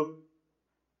two,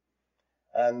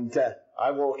 and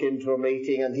I walk into a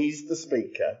meeting and he's the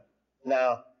speaker.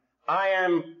 Now, I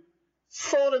am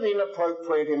sort of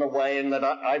inappropriate in a way in that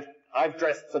I've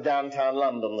dressed for downtown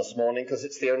London this morning because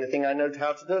it's the only thing I know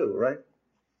how to do, right?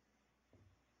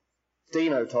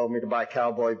 Dino told me to buy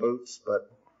cowboy boots, but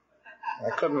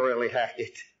I couldn't really hack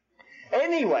it.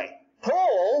 Anyway,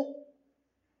 Paul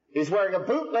is wearing a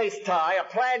bootlace tie, a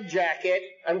plaid jacket,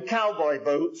 and cowboy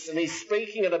boots, and he's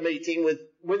speaking at a meeting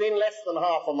within less than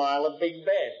half a mile of Big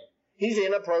Ben. He's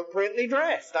inappropriately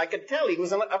dressed. I could tell he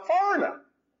was a foreigner.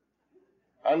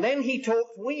 And then he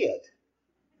talked weird.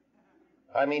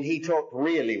 I mean, he talked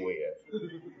really weird.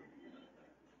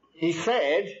 He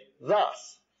said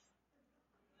thus.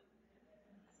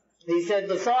 He said,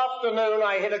 this afternoon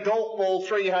I hit a golf ball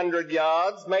 300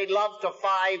 yards, made love to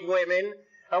 5 women,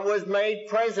 and was made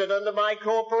president of my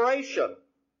corporation.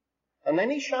 And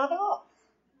then he shut up.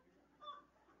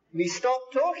 He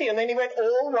stopped talking, and then he went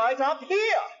all right up here.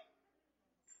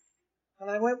 And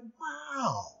I went,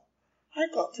 wow, I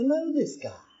got to know this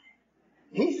guy.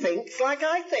 He thinks like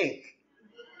I think.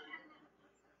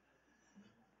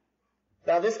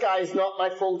 Now, this guy is not my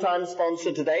full-time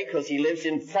sponsor today because he lives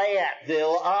in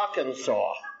Fayetteville,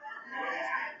 Arkansas.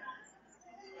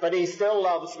 But he still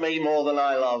loves me more than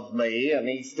I love me, and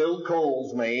he still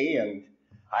calls me, and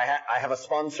I have a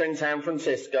sponsor in San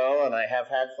Francisco, and I have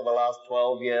had for the last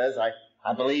 12 years.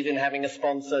 I believe in having a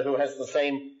sponsor who has the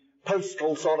same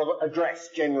postal sort of address,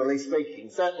 generally speaking.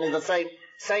 Certainly the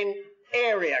same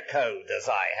area code as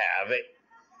I have.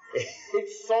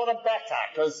 It's sort of better,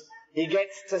 because he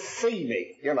gets to see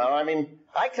me, you know. I mean,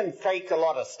 I can fake a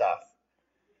lot of stuff.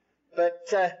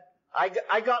 But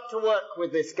I got to work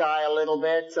with this guy a little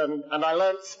bit, and I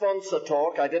learned sponsor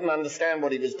talk. I didn't understand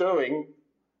what he was doing.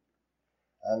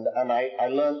 And I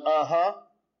learned,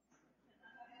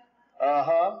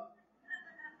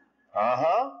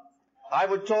 I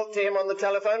would talk to him on the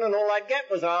telephone, and all I'd get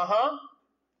was,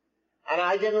 And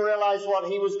I didn't realize what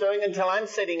he was doing until I'm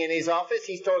sitting in his office.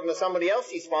 He's talking to somebody else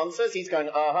he sponsors. He's going,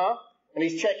 and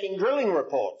he's checking drilling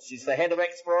reports. He's the head of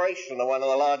exploration of one of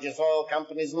the largest oil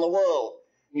companies in the world.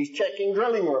 He's checking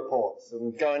drilling reports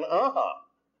and going,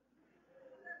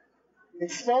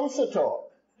 It's sponsor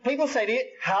talk. People say to you,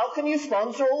 how can you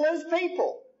sponsor all those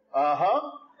people?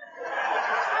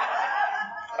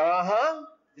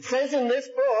 It says in this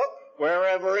book,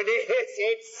 wherever it is,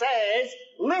 it says,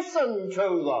 listen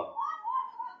to them.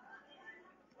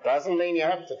 Doesn't mean you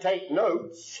have to take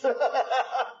notes.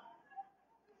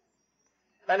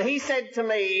 And he said to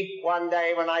me one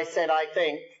day when I said, I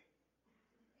think,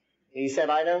 he said,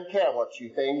 I don't care what you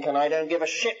think, and I don't give a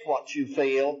shit what you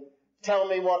feel. Tell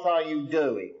me, what are you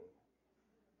doing?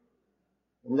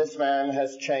 And this man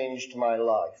has changed my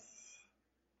life.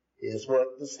 He has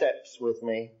worked the steps with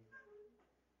me.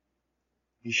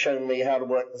 He's shown me how to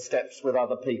work the steps with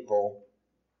other people.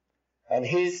 And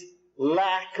his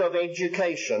lack of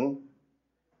education,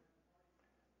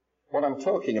 what I'm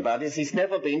talking about is he's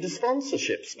never been to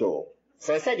sponsorship school.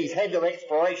 So I said he's head of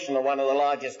exploration of one of the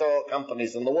largest oil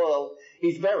companies in the world.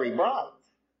 He's very bright.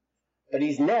 But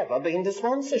he's never been to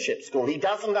sponsorship school. He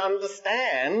doesn't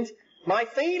understand my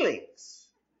feelings.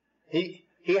 He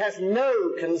has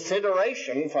no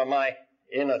consideration for my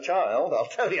inner child, I'll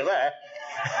tell you that.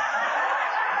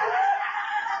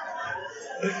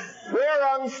 We're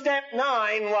on step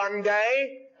 9 one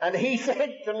day, and he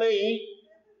said to me,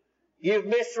 you've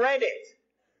misread it.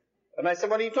 And I said,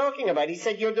 what are you talking about? He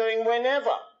said, you're doing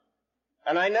whenever.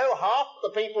 And I know half the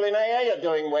people in AA are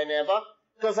doing whenever,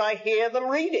 because I hear them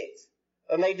read it.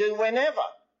 And they do whenever.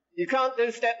 You can't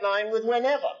do step 9 with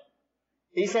whenever.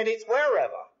 He said, it's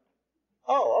wherever.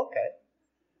 Oh, okay.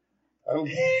 And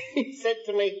he said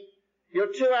to me,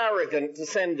 you're too arrogant to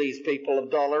send these people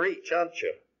 $1 each, aren't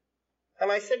you?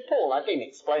 And I said, Paul, I've been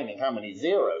explaining how many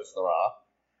zeros there are.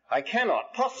 I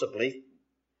cannot possibly.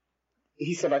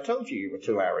 He said, I told you you were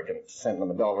too arrogant to send them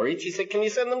 $1 each. He said, can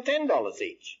you send them $10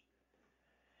 each?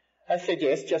 I said,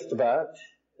 yes, just about.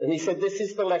 And he said, this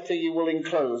is the letter you will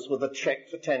enclose with a check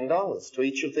for $10 to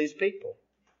each of these people.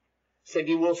 He said,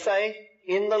 you will say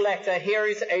in the letter, here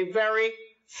is a very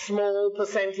small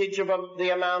percentage of the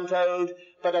amount owed,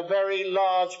 but a very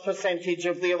large percentage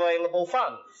of the available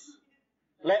funds.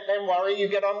 Let them worry, you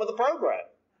get on with the program.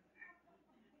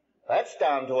 That's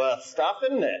down-to-earth stuff,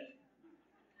 isn't it?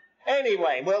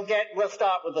 Anyway, we'll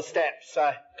start with the steps,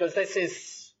 because this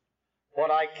is what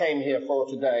I came here for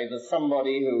today. There's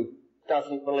somebody who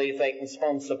doesn't believe they can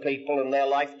sponsor people and their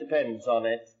life depends on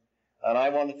it. And I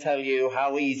want to tell you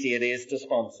how easy it is to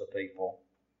sponsor people.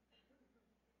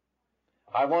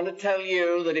 I want to tell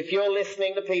you that if you're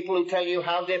listening to people who tell you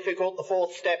how difficult the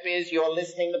 4th step is, you're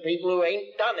listening to people who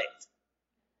ain't done it.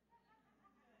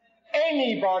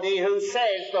 Anybody who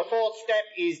says the 4th step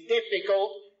is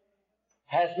difficult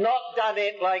has not done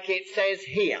it like it says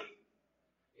here.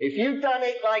 If you've done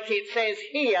it like it says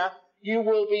here, you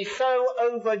will be so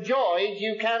overjoyed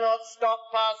you cannot stop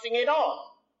passing it on.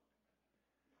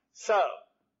 So,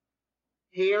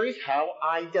 here is how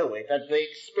I do it. And the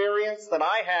experience that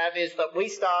I have is that we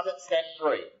start at step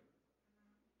 3.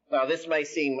 Now, this may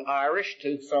seem Irish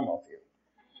to some of you.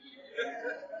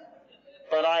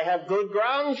 But I have good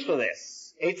grounds for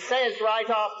this. It says right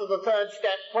after the 3rd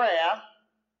step prayer,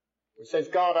 it says,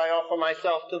 God, I offer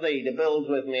myself to thee to build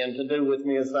with me and to do with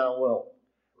me as thou wilt.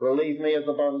 Relieve me of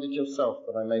the bondage of self,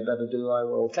 that I may better do thy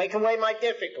will. Take away my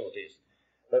difficulties.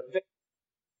 But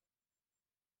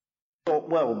thought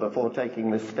well before taking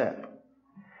this step.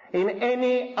 In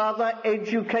any other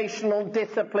educational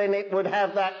discipline, it would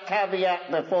have that caveat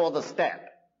before the step,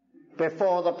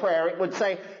 before the prayer. It would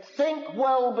say, think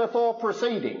well before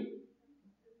proceeding.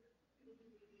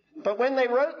 But when they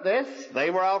wrote this,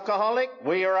 they were alcoholic,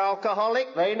 we are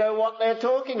alcoholic, they know what they're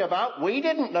talking about. We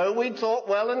didn't know, we'd thought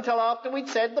well until after we'd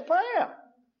said the prayer.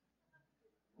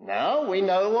 Now we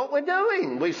know what we're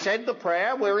doing. We've said the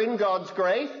prayer. We're in God's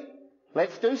grace.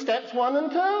 Let's do steps 1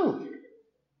 and 2.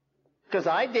 Because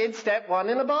I did step 1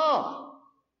 in a bar.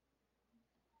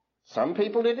 Some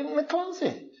people did it in the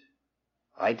closet.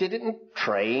 I did it in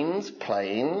trains,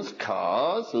 planes,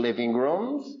 cars, living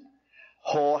rooms,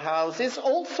 whorehouses,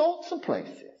 all sorts of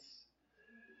places.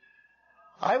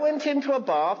 I went into a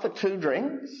bar for 2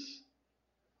 drinks,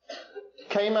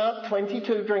 came out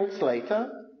 22 drinks later.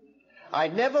 I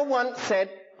never once said,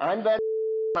 I'm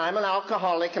an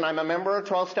alcoholic and I'm a member of a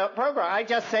 12-step program. I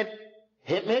just said,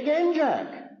 hit me again,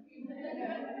 Jack.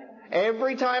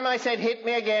 Every time I said, hit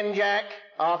me again, Jack,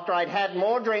 after I'd had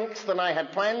more drinks than I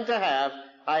had planned to have,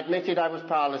 I admitted I was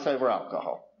powerless over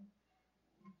alcohol.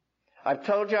 I've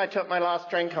told you I took my last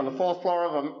drink on the 4th floor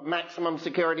of a maximum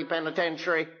security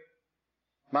penitentiary.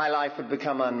 My life would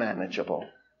become unmanageable.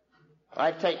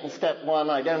 I've taken step 1.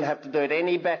 I don't have to do it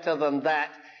any better than that,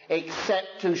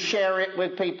 except to share it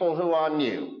with people who are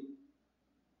new.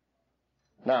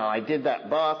 Now, I did that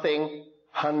bar thing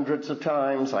hundreds of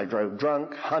times. I drove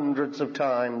drunk hundreds of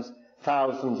times,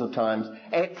 thousands of times,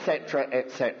 etc.,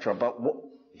 etc. But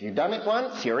if you've done it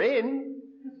once, you're in.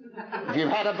 If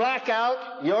you've had a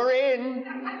blackout, you're in.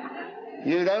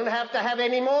 You don't have to have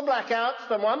any more blackouts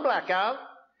than one blackout.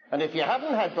 And if you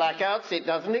haven't had blackouts, it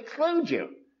doesn't exclude you.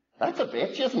 That's a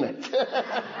bitch, isn't it?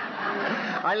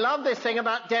 I love this thing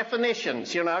about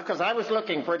definitions, because I was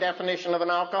looking for a definition of an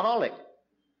alcoholic.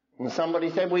 And somebody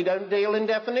said, we don't deal in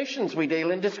definitions, we deal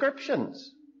in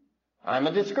descriptions. I'm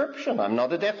a description, I'm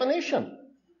not a definition.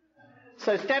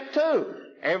 So step 2,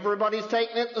 everybody's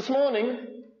taken it this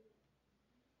morning.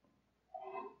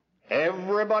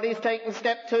 Everybody's taken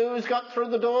step 2 who's got through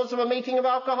the doors of a meeting of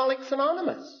Alcoholics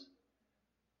Anonymous.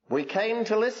 We came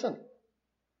to listen,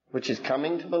 which is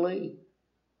coming to believe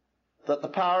that the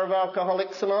power of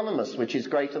Alcoholics Anonymous, which is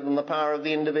greater than the power of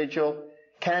the individual,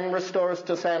 can restore us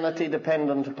to sanity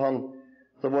dependent upon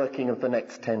the working of the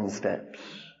next 10 steps.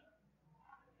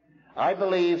 I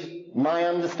believe my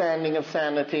understanding of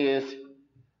sanity is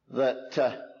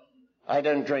that I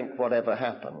don't drink whatever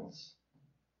happens.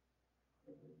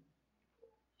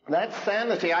 That's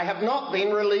sanity. I have not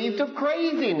been relieved of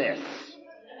craziness.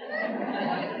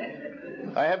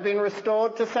 I have been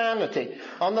restored to sanity.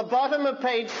 On the bottom of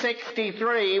page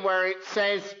 63, where it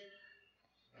says,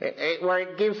 where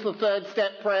it gives the 3rd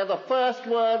step prayer, the first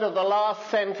word of the last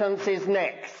sentence is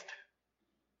next.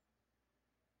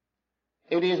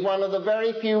 It is one of the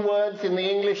very few words in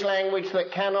the English language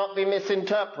that cannot be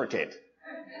misinterpreted.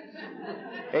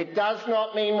 It does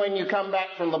not mean when you come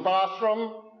back from the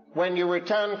bathroom, when you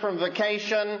return from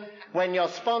vacation, when your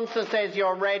sponsor says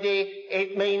you're ready.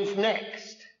 It means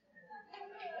next.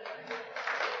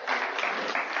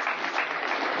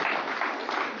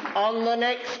 On the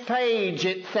next page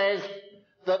it says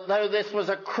that though this was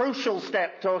a crucial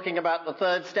step talking about the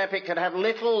 3rd step, it could have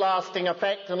little lasting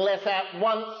effect unless at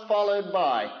once followed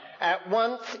by. At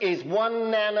once is 1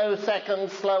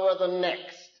 nanosecond slower than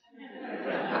next.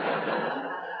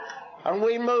 And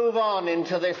we move on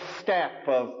into this step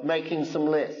of making some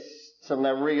lists, and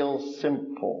they're real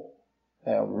simple.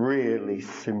 They're really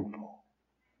simple.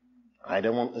 I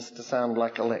don't want this to sound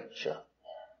like a lecture.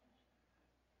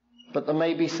 But there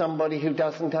may be somebody who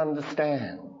doesn't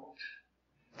understand.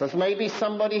 There's maybe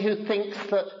somebody who thinks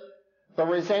that the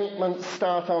resentments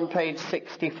start on page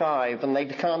 65 and they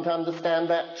can't understand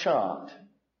that chart.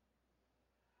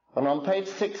 And on page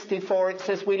 64 it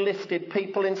says we listed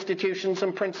people, institutions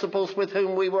and principles with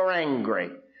whom we were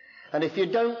angry. And if you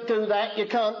don't do that, you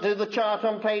can't do the chart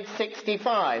on page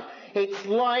 65. It's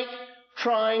like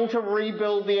trying to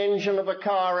rebuild the engine of a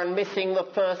car and missing the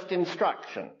first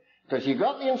instruction. Because you've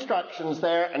got the instructions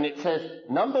there and it says,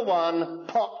 number 1,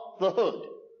 pop the hood.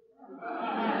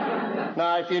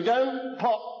 Now, if you don't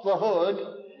pop the hood,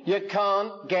 you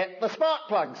can't get the spark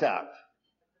plugs out.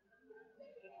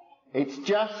 It's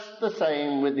just the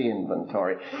same with the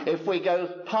inventory. If we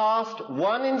go past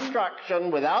one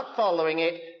instruction without following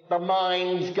it, the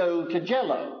minds go to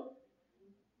jello.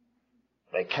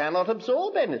 They cannot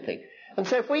absorb anything. And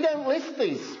so if we don't list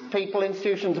these people,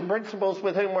 institutions and principles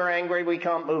with whom we're angry, we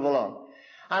can't move along.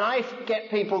 And I get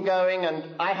people going,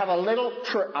 and I have a little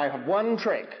trick. I have one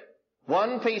trick,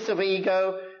 one piece of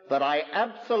ego that I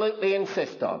absolutely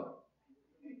insist on.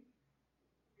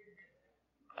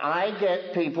 I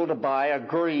get people to buy a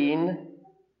green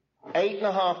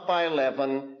 8.5 by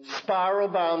 11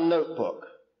 spiral-bound notebook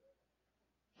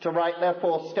to write their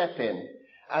 4th step in.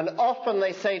 And often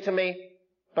they say to me,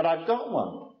 but I've got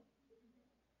one.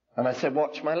 And I say,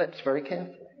 watch my lips very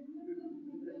carefully.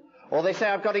 Or they say,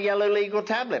 I've got a yellow legal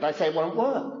tablet. I say, it won't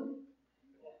work.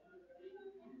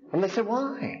 And they said,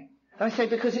 why? I say,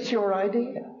 because it's your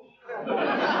idea.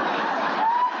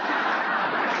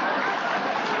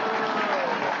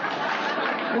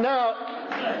 Now,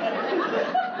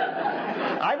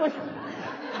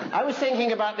 I was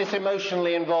thinking about this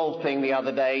emotionally involved thing the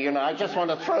other day. I just want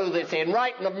to throw this in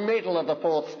right in the middle of the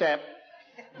fourth step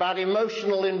about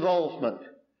emotional involvement.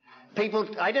 People,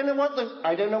 I don't know what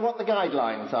the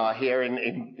guidelines are here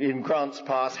in Grants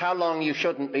Pass, how long you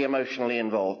shouldn't be emotionally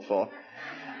involved for.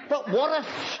 But what a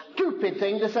stupid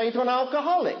thing to say to an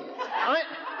alcoholic.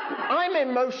 I'm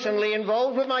emotionally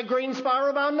involved with my green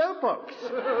spiral-bound notebooks.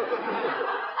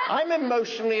 I'm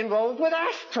emotionally involved with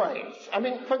ashtrays. I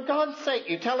mean, for God's sake,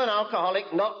 you tell an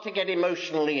alcoholic not to get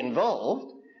emotionally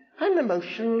involved. I'm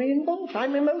emotionally involved.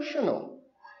 I'm emotional.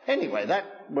 Anyway, that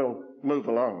will move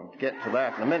along. Get to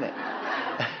that in a minute.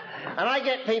 And I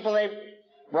get people, they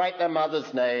write their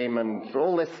mother's name and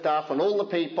all this stuff and all the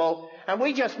people, and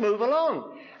we just move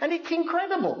along. And it's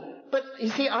incredible. But, you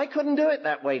see, I couldn't do it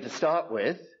that way to start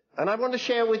with. And I want to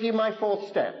share with you my 4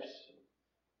 steps.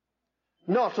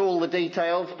 Not all the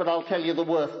details, but I'll tell you the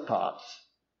worst parts.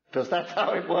 Because that's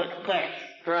how it works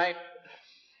best, right?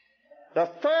 The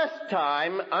first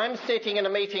time I'm sitting in a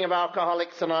meeting of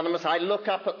Alcoholics Anonymous, I look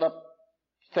up at the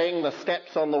thing, the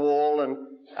steps on the wall, and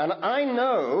I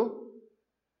know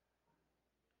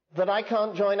that I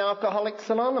can't join Alcoholics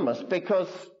Anonymous because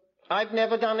I've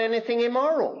never done anything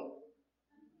immoral.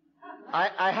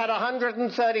 I had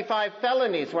 135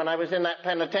 felonies when I was in that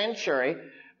penitentiary,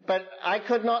 but I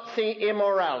could not see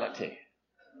immorality.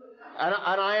 And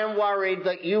I am worried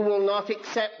that you will not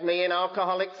accept me in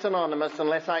Alcoholics Anonymous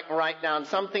unless I can write down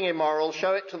something immoral,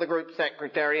 show it to the group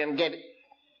secretary, and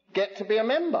get to be a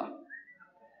member.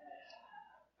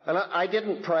 And I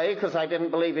didn't pray because I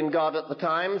didn't believe in God at the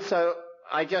time, so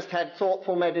I just had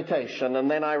thoughtful meditation,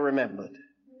 and then I remembered.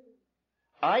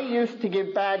 I used to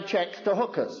give bad checks to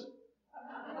hookers.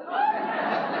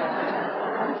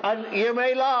 And you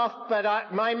may laugh,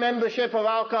 but my membership of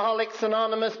Alcoholics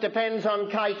Anonymous depends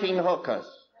on kiting hookers.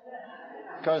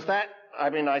 Because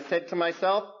I said to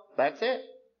myself, that's it.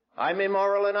 I'm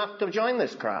immoral enough to join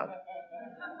this crowd.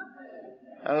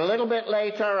 And a little bit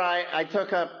later, I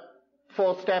took a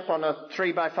 4th step on a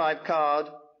 3x5 card.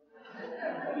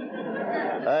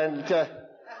 And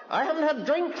I haven't had a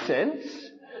drink since.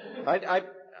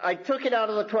 I took it out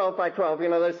of the 12x12,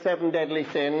 those 7 deadly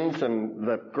sins and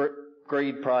the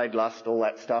greed, pride, lust, all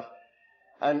that stuff.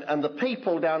 And the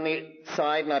people down the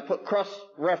side, and I put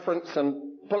cross-reference and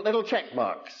put little check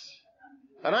marks.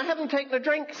 And I haven't taken a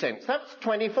drink since. That was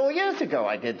 24 years ago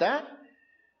I did that.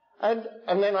 And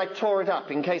then I tore it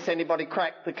up in case anybody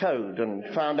cracked the code and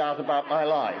found out about my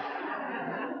life.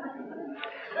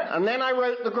 And then I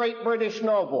wrote the great British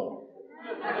novel.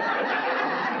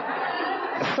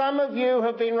 Some of you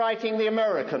have been writing the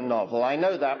American novel. I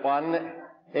know that one.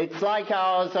 It's like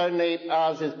ours, only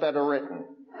ours is better written.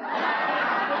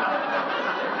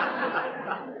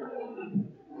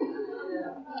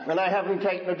 And I haven't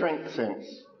taken a drink since.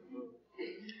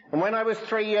 And when I was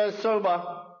 3 years sober,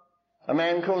 a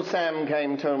man called Sam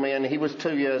came to me, and he was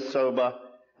 2 years sober,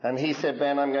 and he said,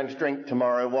 Ben, I'm going to drink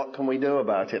tomorrow. What can we do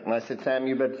about it? And I said, Sam,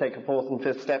 you better take a 4th and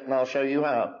 5th step, and I'll show you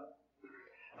how.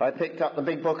 I picked up the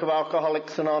big book of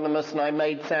Alcoholics Anonymous, and I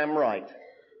made Sam write.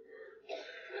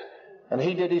 And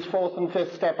he did his 4th and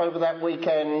 5th step over that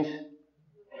weekend.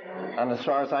 And as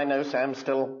far as I know, Sam's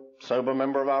still sober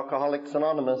member of Alcoholics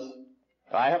Anonymous.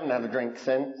 I haven't had a drink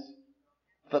since.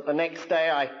 But the next day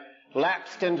I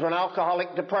lapsed into an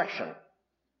alcoholic depression.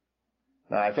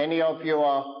 Now, if any of you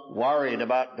are worried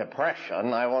about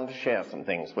depression, I want to share some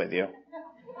things with you.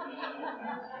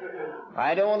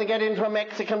 I don't want to get into a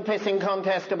Mexican pissing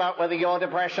contest about whether your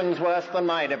depression's worse than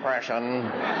my depression.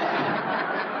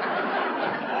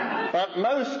 But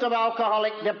most of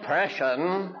alcoholic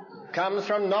depression comes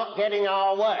from not getting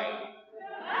our way.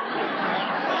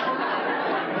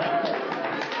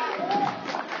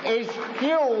 Is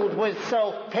fueled with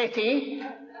self-pity.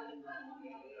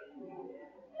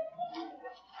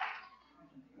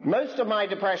 Most of my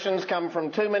depressions come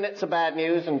from 2 minutes of bad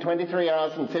news and 23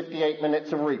 hours and 58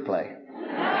 minutes of replay.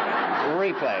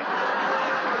 Replay.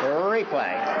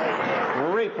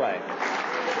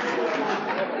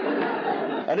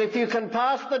 And if you can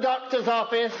pass the doctor's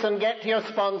office and get to your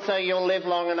sponsor, you'll live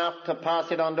long enough to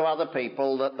pass it on to other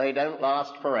people that they don't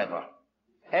last forever.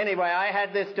 Anyway, I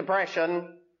had this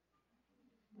depression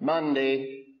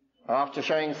Monday after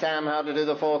showing Sam how to do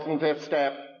the 4th and 5th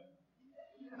step.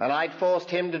 And I'd forced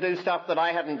him to do stuff that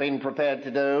I hadn't been prepared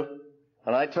to do.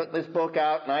 And I took this book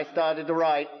out and I started to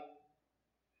write.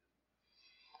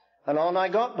 And on I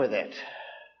got with it.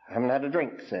 I haven't had a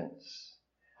drink since.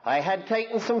 I had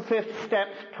taken some fifth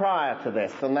steps prior to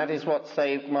this, and that is what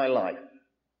saved my life.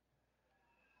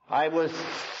 I was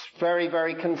very,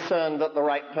 very concerned that the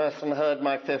right person heard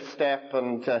my fifth step,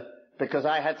 and because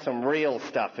I had some real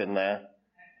stuff in there.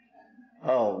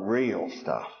 Oh, real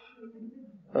stuff.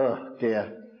 Oh,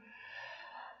 dear.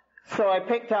 So I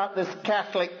picked out this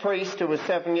Catholic priest who was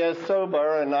 7 years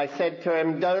sober, and I said to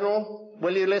him, "Donal,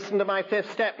 will you listen to my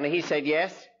fifth step?" And he said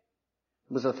yes.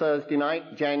 It was a Thursday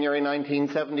night, January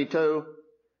 1972.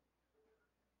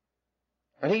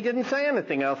 And he didn't say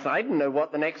anything else. I didn't know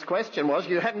what the next question was.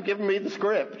 You hadn't given me the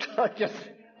script. I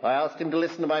asked him to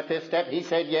listen to my fifth step. He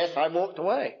said yes. I walked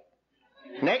away.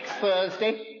 Next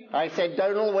Thursday, I said,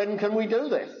 "Donal, when can we do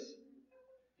this?"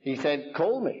 He said,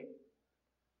 "Call me."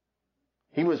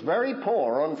 He was very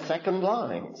poor on second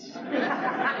lines.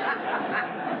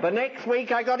 But next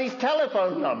week I got his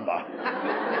telephone number.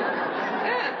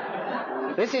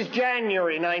 This is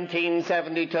January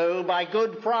 1972. By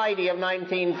Good Friday of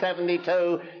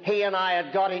 1972, he and I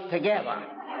had got it together.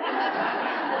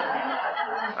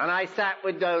 And I sat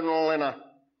with Donal in a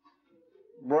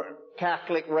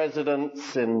Catholic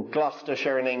residence in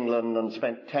Gloucestershire in England and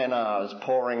spent 10 hours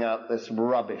pouring out this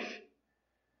rubbish.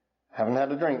 Haven't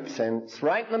had a drink since.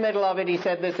 Right in the middle of it, he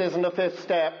said, "This isn't a fifth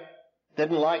step."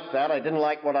 Didn't like that. I didn't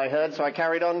like what I heard, so I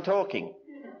carried on talking.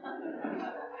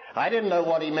 I didn't know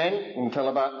what he meant until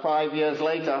about 5 years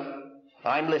later.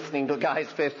 I'm listening to a guy's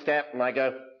fifth step, and I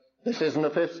go, "This isn't a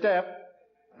fifth step."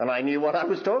 And I knew what I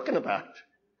was talking about,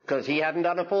 because he hadn't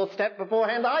done a fourth step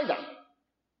beforehand either.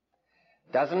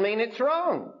 Doesn't mean it's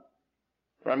wrong.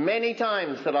 There are many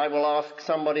times that I will ask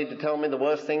somebody to tell me the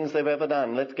worst things they've ever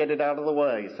done. Let's get it out of the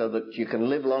way so that you can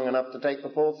live long enough to take the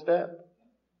fourth step.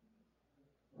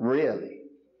 Really.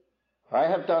 I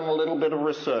have done a little bit of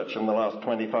research in the last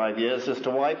 25 years as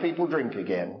to why people drink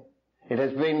again. It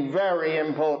has been very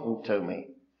important to me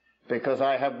because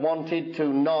I have wanted to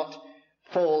not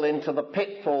fall into the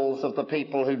pitfalls of the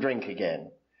people who drink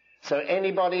again. So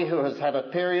anybody who has had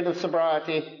a period of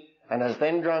sobriety and has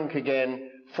then drunk again,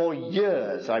 for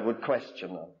years I would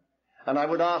question them. And I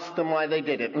would ask them why they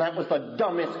did it. And that was the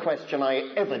dumbest question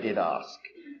I ever did ask.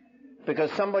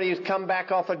 Because somebody who's come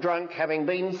back off a drunk having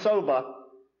been sober,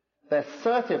 they're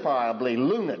certifiably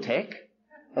lunatic,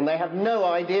 and they have no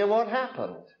idea what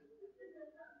happened.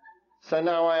 So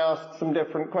now I ask some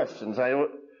different questions. I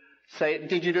say,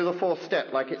 "Did you do the fourth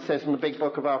step like it says in the big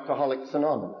book of Alcoholics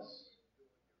Anonymous?"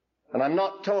 And I'm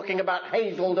not talking about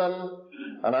Hazelden,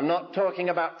 and I'm not talking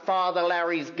about Father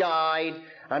Larry's Guide.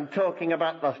 I'm talking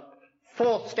about the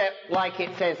fourth step like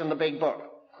it says in the big book.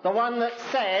 The one that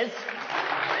says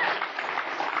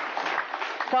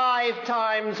 5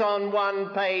 times on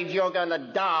one page, "You're going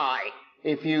to die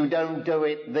if you don't do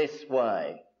it this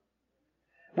way."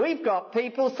 We've got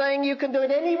people saying you can do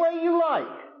it any way you like.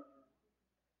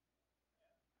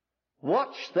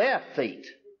 Watch their feet.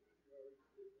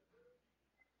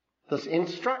 The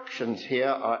instructions here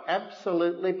are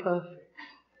absolutely perfect.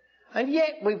 And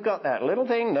yet we've got that little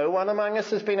thing. No one among us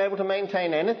has been able to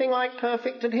maintain anything like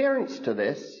perfect adherence to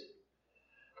this.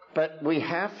 But we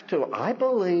have to, I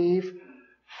believe,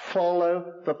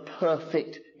 follow the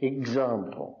perfect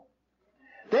example.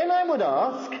 Then I would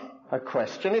ask a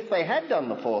question. If they had done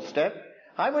the fourth step,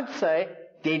 I would say,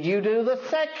 "Did you do the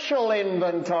sexual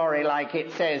inventory like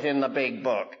it says in the big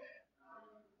book?"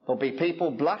 There'll be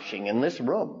people blushing in this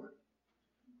room.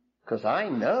 Because I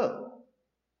know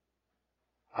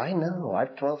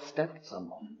I've 12-stepped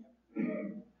someone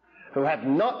who have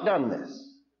not done this.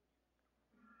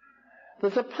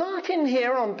 There's a part in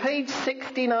here on page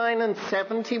 69 and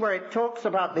 70 where it talks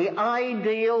about the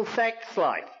ideal sex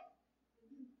life.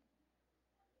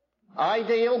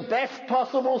 Ideal, best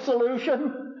possible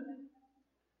solution.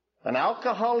 And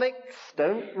alcoholics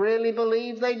don't really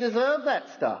believe they deserve that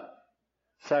stuff.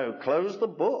 So close the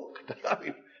book.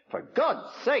 For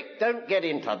God's sake, don't get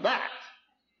into that.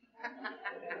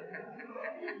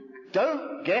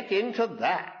 Don't get into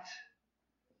that.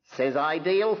 Says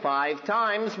ideal 5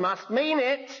 times, must mean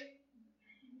it.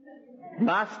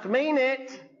 Must mean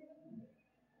it.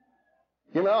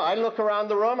 You know, I look around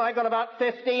the room, I got about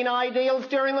 15 ideals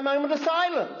during the moment of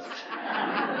silence.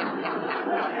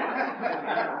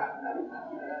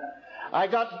 I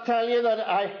got to tell you that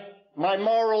my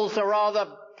morals are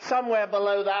rather somewhere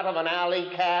below that of an alley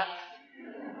cat.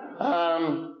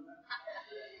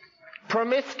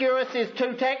 Promiscuous is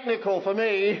too technical for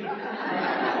me.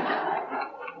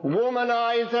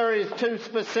 Womanizer is too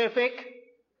specific.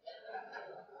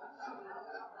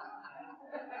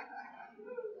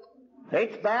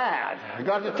 It's bad. I've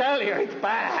got to tell you, it's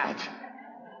bad.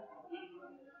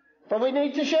 But we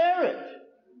need to share it.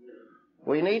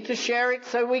 We need to share it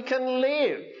so we can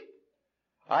live.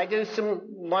 I do some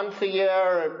once a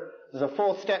year, there's a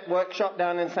 4-step workshop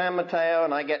down in San Mateo,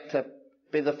 and I get to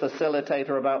be the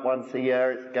facilitator about once a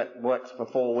year. It works for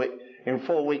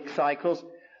 4-week cycles.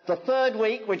 The 3rd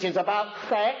week, which is about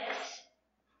sex,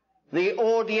 the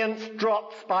audience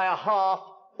drops by a half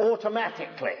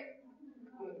automatically.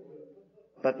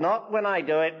 But not when I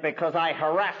do it, because I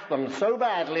harass them so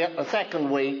badly at the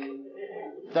 2nd week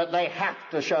that they have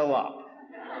to show up.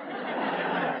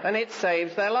 And it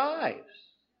saves their lives.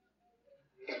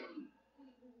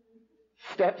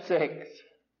 Step 6.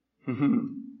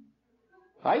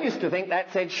 I used to think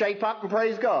that said shape up and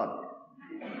praise God.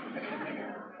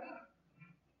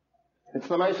 It's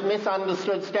the most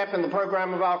misunderstood step in the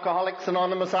program of Alcoholics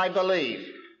Anonymous, I believe.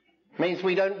 It means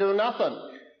we don't do nothing.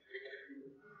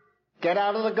 Get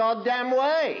out of the goddamn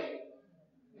way.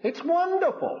 It's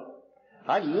wonderful.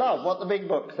 I love what the big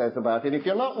book says about it. If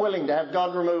you're not willing to have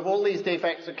God remove all these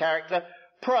defects of character,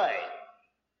 pray.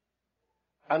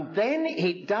 And then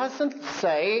it doesn't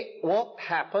say what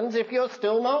happens if you're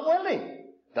still not willing.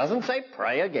 Doesn't say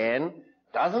pray again.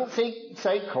 Doesn't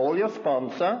say call your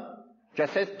sponsor.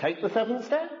 Just says take the 7th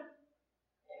step.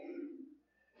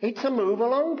 It's a move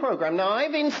along program. Now,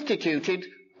 I've instituted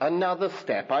another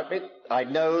step. I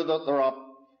know that there are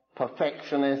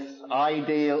perfectionists,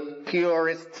 ideal,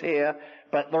 purists here,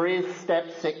 but there is step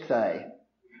 6A.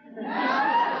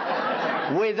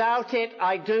 Without it,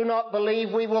 I do not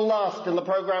believe we will last in the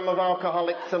program of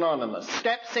Alcoholics Anonymous.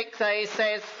 Step 6A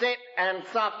says sit and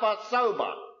suffer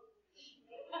sober.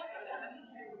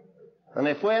 And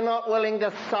if we're not willing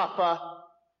to suffer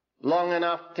long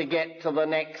enough to get to the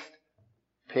next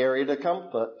period of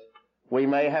comfort, we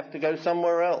may have to go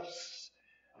somewhere else.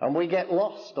 And we get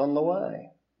lost on the way.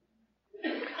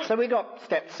 So we got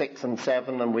step 6 and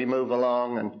 7 and we move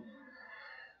along, and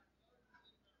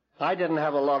I didn't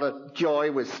have a lot of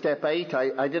joy with step 8.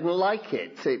 I didn't like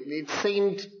it. It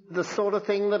seemed the sort of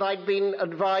thing that I'd been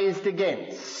advised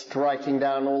against, writing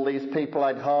down all these people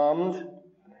I'd harmed.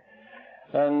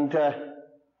 And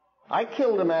I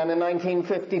killed a man in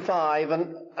 1955,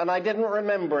 and I didn't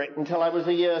remember it until I was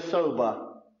a year sober.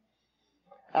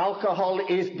 Alcohol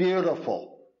is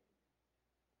beautiful.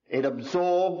 It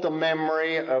absorbed the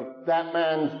memory of that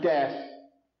man's death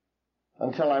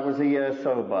until I was a year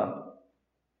sober.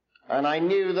 And I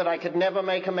knew that I could never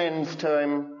make amends to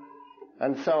him,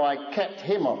 and so I kept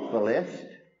him off the list.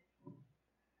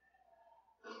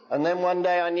 And then one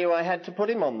day I knew I had to put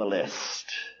him on the list.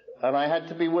 And I had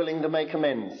to be willing to make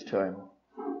amends to him.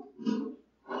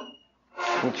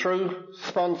 And through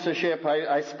sponsorship,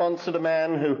 I sponsored a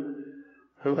man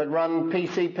who had run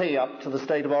PCP up to the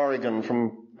state of Oregon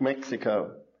from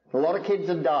Mexico. A lot of kids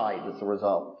had died as a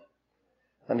result.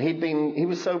 And he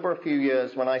was sober a few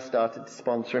years when I started to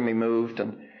sponsor him. He moved,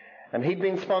 and he'd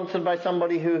been sponsored by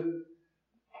somebody who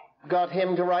got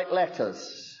him to write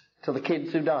letters to the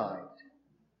kids who died.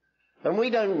 And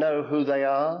we don't know who they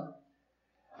are.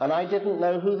 And I didn't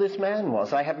know who this man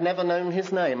was. I have never known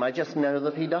his name. I just know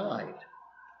that he died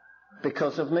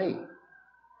because of me.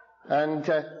 And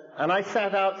I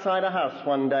sat outside a house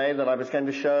one day that I was going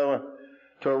to show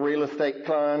to a real estate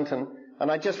client, and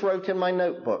I just wrote in my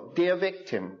notebook, "Dear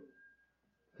victim,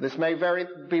 this may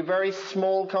be very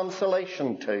small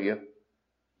consolation to you,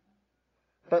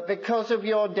 but because of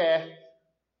your death,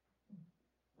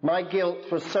 my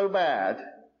guilt was so bad,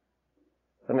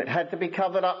 and it had to be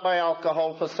covered up by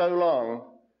alcohol for so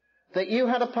long, that you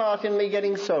had a part in me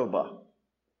getting sober.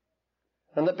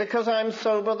 And that because I'm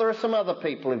sober, there are some other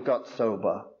people who've got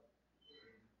sober.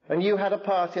 And you had a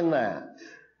part in that."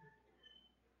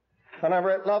 And I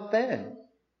wrote "love then,"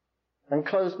 and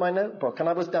closed my notebook, and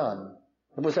I was done.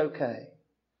 It was okay.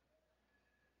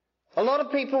 A lot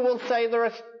of people will say there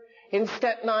are, in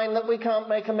step 9, that we can't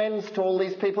make amends to all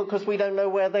these people because we don't know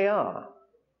where they are.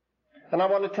 And I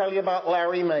want to tell you about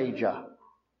Larry Major.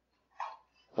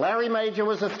 Larry Major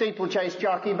was a steeplechase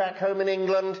jockey back home in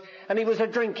England, and he was a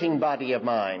drinking buddy of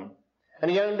mine.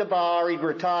 And he owned a bar. He'd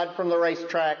retired from the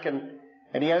racetrack, and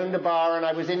he owned a bar, and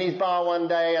I was in his bar one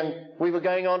day, and we were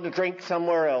going on to drink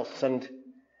somewhere else. And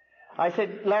I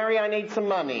said, "Larry, I need some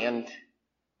money." And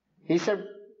he said,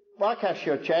 "Well, I'll cash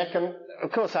you a check." And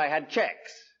of course I had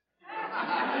checks.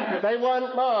 They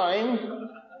weren't mine,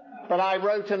 but I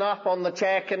wrote enough on the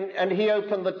check, and he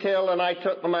opened the till, and I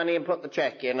took the money and put the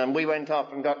check in, and we went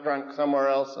off and got drunk somewhere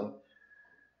else. And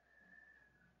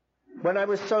when I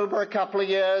was sober a couple of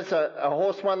years, a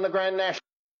horse won the Grand National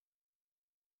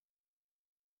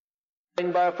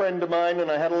by a friend of mine,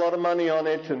 and I had a lot of money on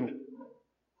it, and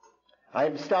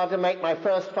I started to make my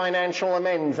first financial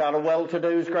amends out of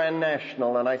well-to-do's Grand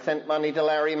National, and I sent money to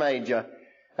Larry Major.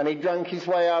 And he drunk his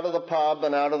way out of the pub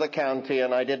and out of the county,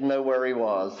 and I didn't know where he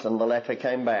was, and the letter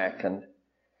came back. And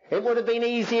it would have been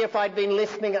easy if I'd been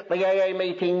listening at the AA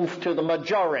meetings to the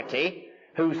majority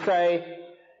who say,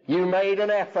 you made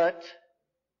an effort,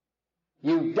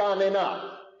 you've done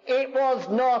enough. It was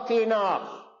not enough.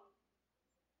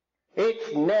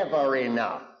 It's never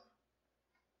enough.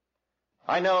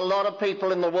 I know a lot of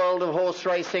people in the world of horse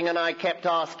racing, and I kept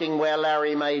asking where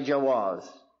Larry Major was.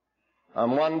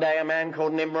 And one day a man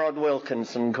called Nimrod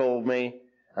Wilkinson called me,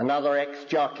 another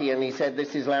ex-jockey, and he said,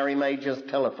 this is Larry Major's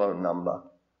telephone number.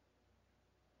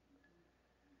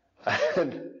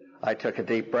 And I took a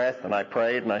deep breath and I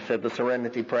prayed and I said the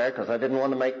Serenity Prayer because I didn't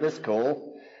want to make this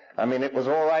call. I mean, it was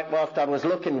all right whilst I was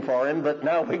looking for him, but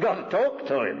now we got to talk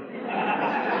to him.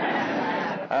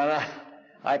 And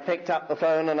I picked up the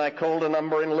phone and I called a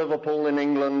number in Liverpool in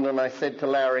England and I said to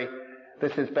Larry,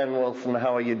 this is Ben Wilson,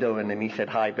 how are you doing? And he said,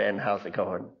 hi Ben, how's it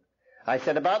going? I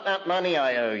said, about that money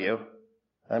I owe you.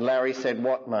 And Larry said,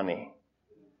 what money?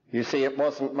 You see, it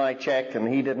wasn't my check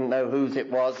and he didn't know whose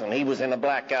it was and he was in a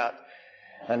blackout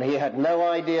and he had no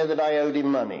idea that I owed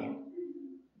him money.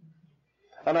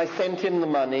 And I sent him the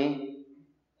money.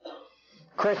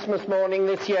 Christmas morning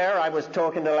this year, I was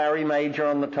talking to Larry Major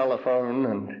on the telephone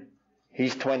and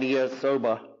he's 20 years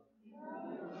sober.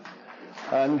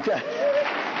 And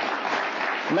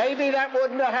maybe that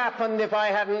wouldn't have happened if I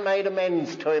hadn't made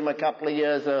amends to him a couple of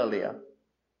years earlier.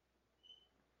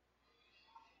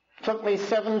 It took me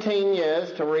 17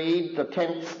 years to read the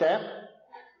 10th step.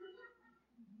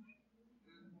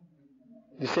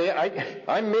 You see,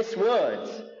 I miss words.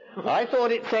 I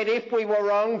thought it said if we were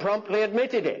wrong, promptly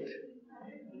admitted it.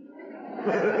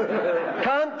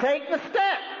 Can't take the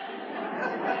step.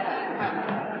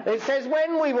 It says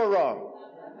when we were wrong.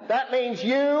 That means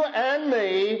you and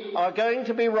me are going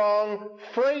to be wrong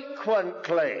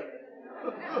frequently.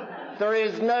 There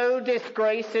is no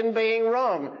disgrace in being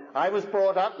wrong. I was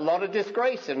brought up, a lot of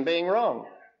disgrace in being wrong.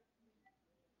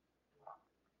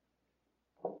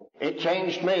 It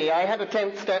changed me. I had a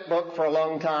 10th step book for a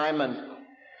long time, and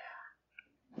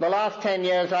the last 10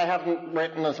 years I haven't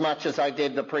written as much as I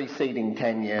did the preceding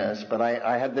 10 years, but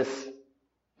I had this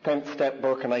 10th step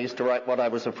book, and I used to write what I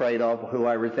was afraid of, who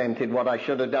I resented, what I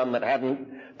should have done that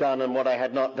hadn't done, and what I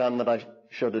had not done that I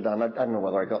should have done. I don't know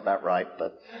whether I got that right,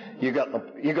 but you got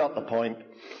the point.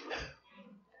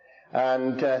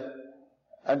 And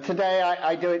today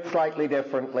I do it slightly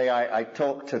differently. I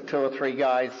talk to 2 or 3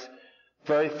 guys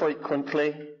very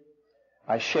frequently.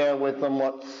 I share with them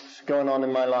what's going on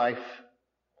in my life,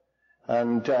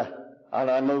 and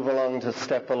I move along to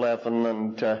step 11.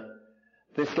 And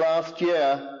this last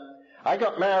year, we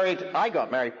got married.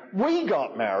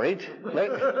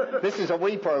 This is a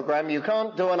we program. You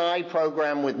can't do an I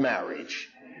program with marriage.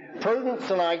 Prudence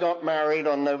and I got married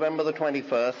on November the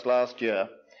 21st last year.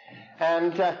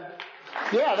 And,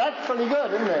 yeah, that's pretty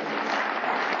good, isn't it?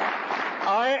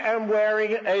 I am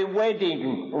wearing a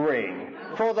wedding ring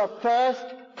for the first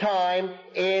time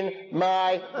in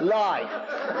my life.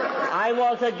 I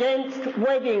was against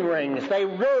wedding rings. They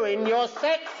ruin your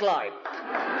sex life.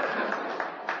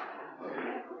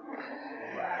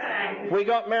 We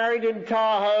got married in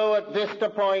Tahoe at Vista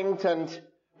Point, and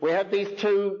we had these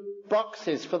 2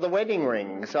 boxes for the wedding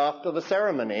rings after the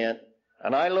ceremony.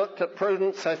 And I looked at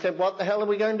Prudence, I said, what the hell are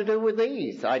we going to do with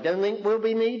these? I don't think we'll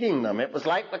be needing them. It was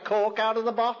like the cork out of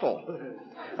the bottle.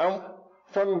 And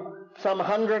from some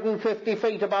 150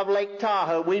 feet above Lake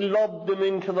Tahoe, we lobbed them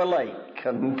into the lake.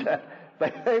 And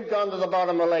they've gone to the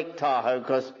bottom of Lake Tahoe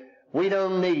because we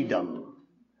don't need them.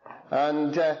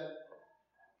 And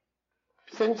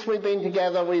since we've been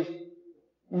together, we've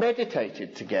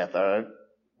meditated together.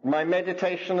 My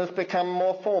meditation has become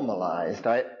more formalized.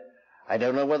 I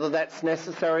don't know whether that's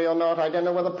necessary or not. I don't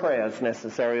know whether prayer is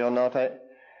necessary or not.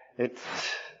 It's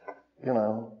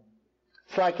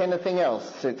like anything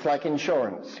else. It's like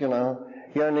insurance, You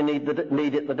only need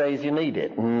it the days you need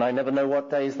it, and I never know what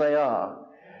days they are.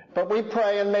 But we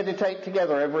pray and meditate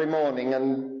together every morning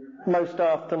and most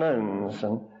afternoons.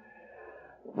 And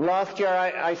last year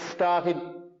I started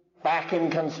back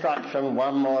in construction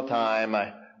one more time.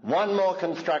 One more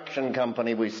construction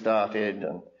company we started,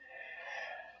 and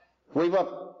we were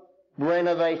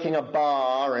renovating a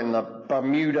bar in the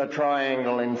Bermuda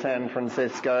Triangle in San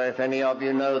Francisco, if any of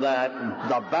you know that,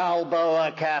 the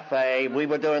Balboa Cafe. We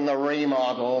were doing the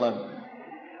remodel, and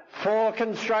 4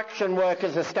 construction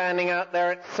workers are standing out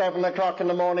there at 7 o'clock in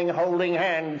the morning holding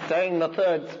hands, saying the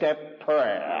 3rd step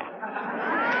prayer.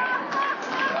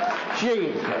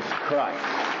 Jesus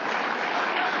Christ.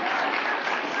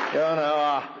 You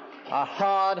know, a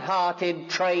hard-hearted,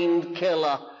 trained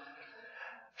killer.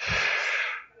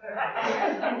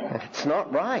 It's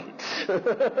not right.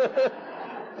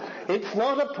 It's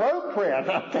not appropriate,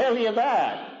 I'll tell you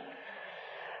that.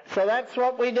 So that's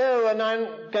what we do, and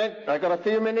I've got a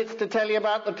few minutes to tell you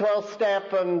about the 12th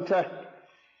step, and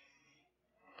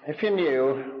if you're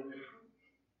new,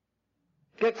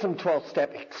 get some 12th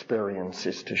step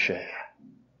experiences to share.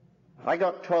 I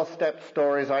got 12th step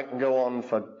stories I can go on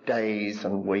for days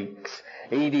and weeks.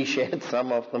 Edie shared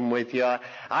some of them with you.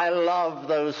 I love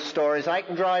those stories. I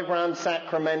can drive around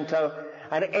Sacramento,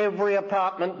 and every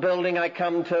apartment building I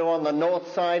come to on the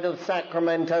north side of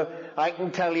Sacramento, I can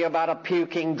tell you about a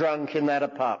puking drunk in that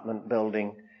apartment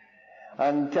building.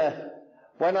 And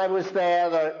when I was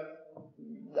there,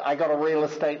 I got a real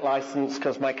estate license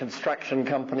because my construction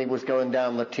company was going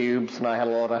down the tubes, and I had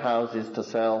a lot of houses to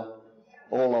sell.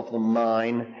 All of them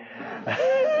mine.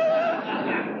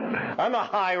 I'm a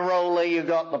high roller, you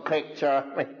got the picture.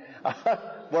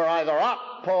 We're either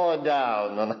up or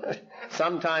down, and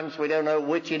sometimes we don't know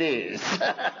which it is.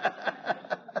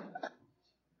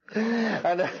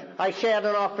 And I shared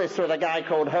an office with a guy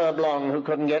called Herb Long who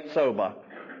couldn't get sober.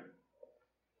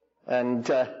 And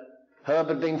Herb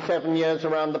had been 7 years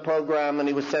around the program, and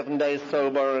he was 7 days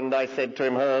sober, and I said to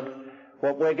him, Herb,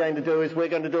 what we're going to do is we're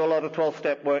going to do a lot of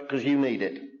 12-step work because you need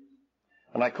it.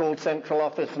 And I called central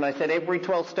office and I said, every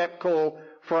 12-step call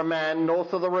for a man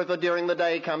north of the river during the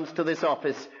day comes to this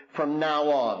office from now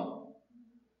on.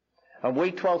 And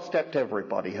we 12-stepped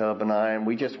everybody, Herb and I, and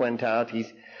we just went out.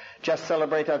 He's just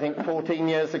celebrated, I think, 14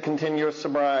 years of continuous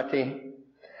sobriety.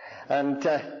 And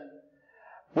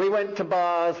we went to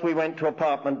bars, we went to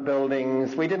apartment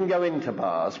buildings. We didn't go into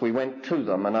bars, we went to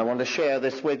them. And I want to share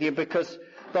this with you because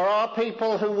there are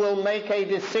people who will make a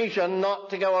decision not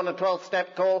to go on a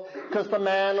 12-step call because the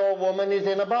man or woman is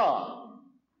in a bar.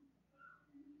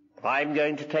 I'm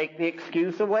going to take the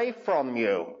excuse away from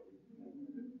you.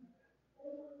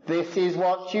 This is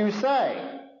what you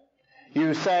say.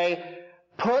 You say,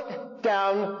 put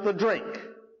down the drink.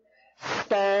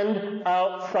 Stand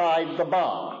outside the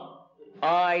bar.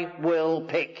 I will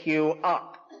pick you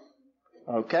up.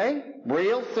 Okay?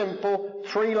 Real simple,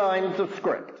 3 lines of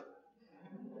script.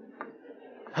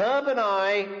 Herb and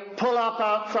I pull up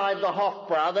outside the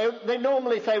Hofbrau. They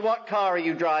normally say, what car are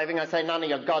you driving? I say, none of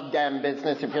your goddamn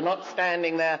business. If you're not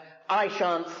standing there, I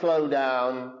shan't slow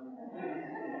down.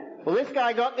 Well, this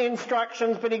guy got the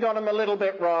instructions, but he got them a little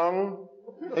bit wrong.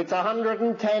 It's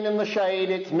 110 in the shade.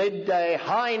 It's midday,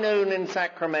 high noon in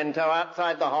Sacramento,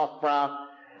 outside the Hofbrau.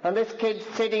 And this kid's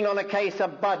sitting on a case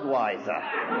of Budweiser.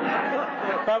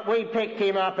 But we picked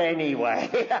him up anyway.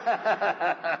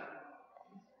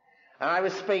 I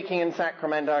was speaking in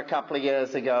Sacramento a couple of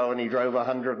years ago, and he drove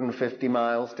 150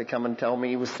 miles to come and tell me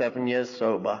he was 7 years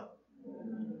sober.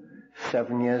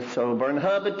 7 years sober. And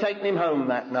Herb had taken him home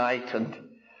that night, and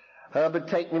Herb had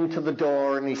taken him to the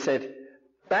door, and he said,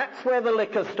 that's where the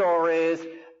liquor store is.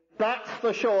 That's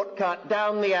the shortcut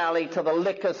down the alley to the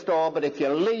liquor store, but if you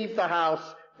leave the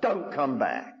house, don't come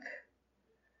back.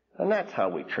 And that's how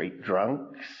we treat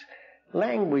drunks.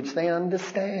 Language they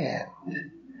understand.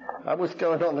 I was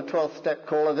going on a 12-step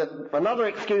call. Another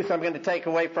excuse I'm going to take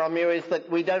away from you is that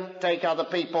we don't take other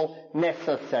people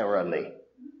necessarily.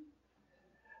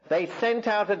 They sent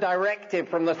out a directive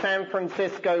from the San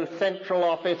Francisco central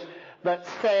office that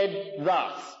said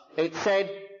thus. It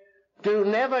said, do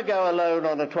never go alone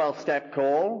on a 12-step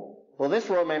call. Well, this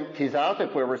room empties out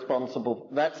if we're responsible.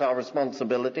 That's our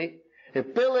responsibility.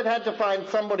 If Bill had to find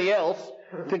somebody else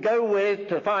to go with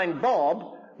to find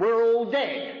Bob, we're all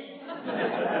dead.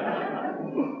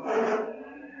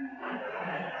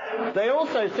 They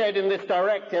also said in this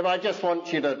directive, I just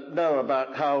want you to know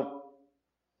about how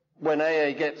when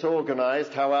AA gets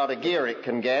organized, how out of gear it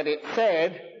can get. It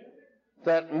said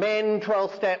that men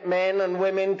 12-step men and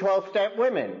women 12-step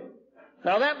women.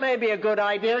 Now that may be a good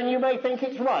idea and you may think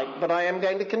it's right, but I am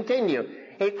going to continue.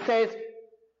 It says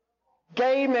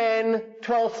gay men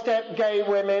 12-step gay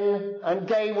women and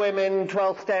gay women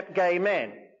 12-step gay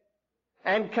men.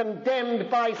 And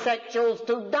condemned bisexuals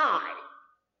to die.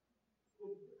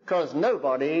 Because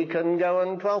nobody can go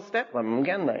and 12-step them,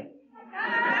 can they?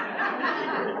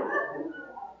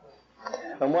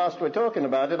 And whilst we're talking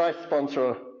about it, I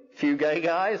sponsor a few gay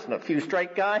guys and a few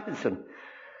straight guys, and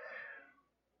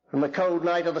on the cold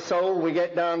night of the soul we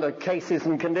get down to cases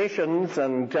and conditions,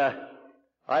 and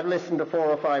I've listened to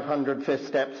 400 or 500 fifth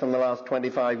steps in the last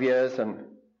 25 years, and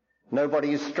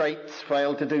nobody who's straight's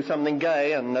failed to do something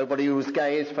gay, and nobody who's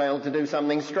gay has failed to do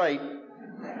something straight.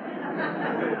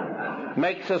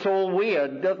 Makes us all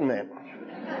weird, doesn't it?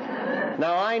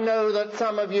 Now, I know that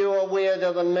some of you are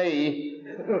weirder than me,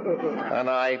 and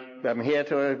I am here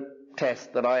to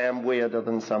attest that I am weirder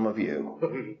than some of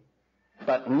you.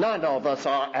 But none of us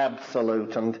are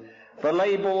absolute, and the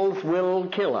labels will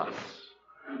kill us.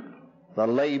 The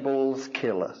labels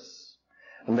kill us,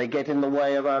 and they get in the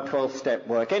way of our 12-step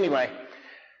work. Anyway,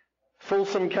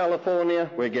 Folsom, California,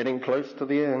 we're getting close to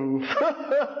the end.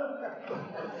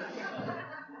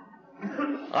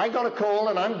 I got a call,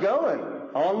 and I'm going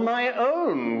on my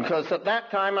own, because at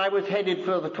that time I was headed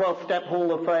for the 12-step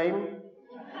Hall of Fame.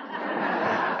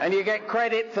 And you get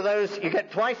credit for those, you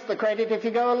get twice the credit if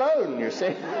you go alone, you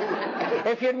see.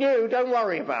 If you're new, don't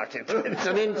worry about it. It's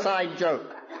an inside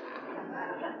joke.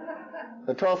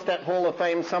 The 12-step Hall of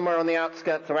Fame somewhere on the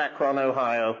outskirts of Akron,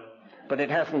 Ohio, but it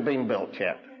hasn't been built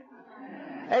yet.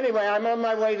 Anyway, I'm on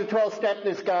my way to 12-step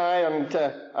this guy, and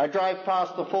I drive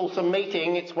past the Folsom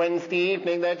meeting. It's Wednesday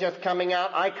evening. They're just coming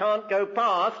out. I can't go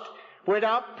past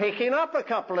without picking up a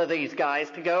couple of these guys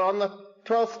to go on the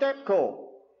 12-step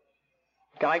call.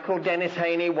 A guy called Dennis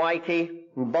Haney, Whitey,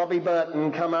 and Bobby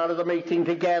Burton come out of the meeting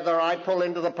together. I pull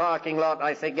into the parking lot.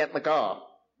 I say, get the car.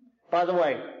 By the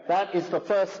way, that is the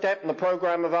first step in the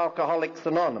program of Alcoholics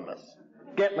Anonymous.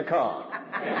 Get in the car.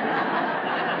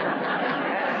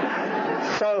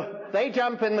 So they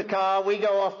jump in the car, we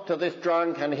go off to this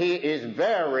drunk, and he is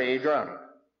very drunk.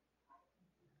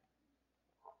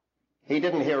 He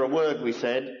didn't hear a word we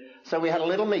said, so we had a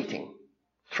little meeting.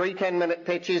 3 10-minute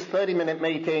pitches, 30-minute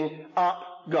meeting, up,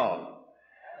 gone.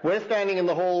 We're standing in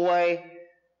the hallway,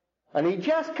 and he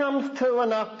just comes to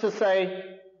enough to say,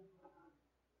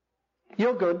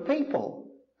 "You're good people."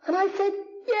 And I said,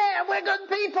 "Yeah, we're good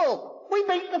people. We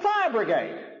beat the fire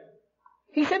brigade."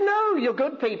 He said, "No, you're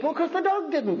good people because the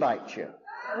dog didn't bite you."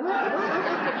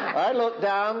 I looked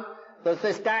down. There's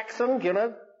this dachshund,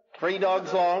 3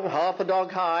 dogs long, half a dog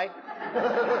high.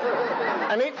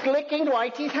 And it's licking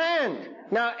Whitey's hand.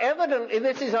 Now, evidently,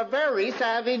 this is a very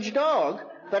savage dog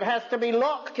that has to be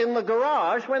locked in the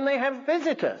garage when they have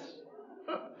visitors.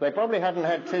 They probably hadn't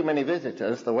had too many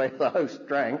visitors, the way the host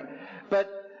drank. But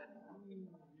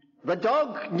the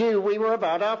dog knew we were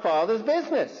about our father's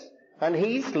business. And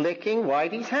he's licking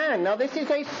Whitey's hand. Now, this is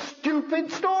a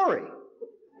stupid story.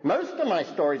 Most of my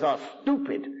stories are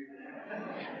stupid.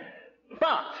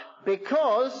 But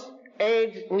because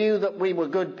Ed knew that we were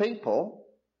good people,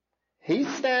 he's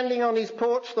standing on his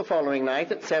porch the following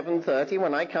night at 7:30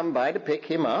 when I come by to pick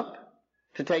him up,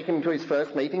 to take him to his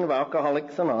first meeting of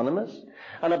Alcoholics Anonymous.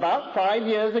 And about 5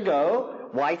 years ago,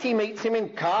 Whitey meets him in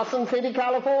Carson City,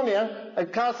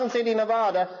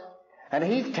 Nevada, and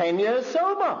he's 10 years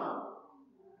sober.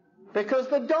 Because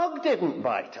the dog didn't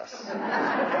bite us.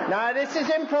 Now, this is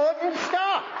important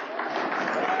stuff.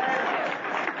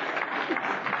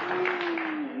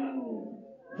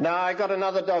 Now, I got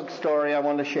another dog story I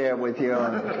want to share with you.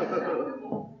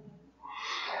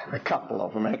 A couple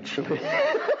of them, actually.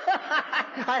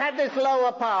 I had this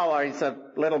lower power. He's a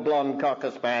little blonde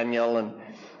Cocker Spaniel, and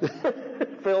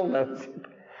Phil knows him.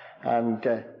 And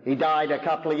he died a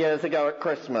couple of years ago at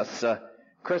Christmas.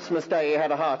 Christmas Day, he had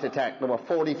a heart attack. There were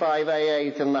 45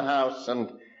 AAs in the house, and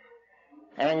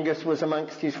Angus was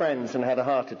amongst his friends and had a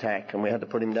heart attack, and we had to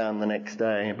put him down the next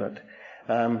day. But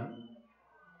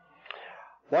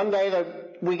one day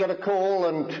we get a call,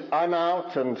 and I'm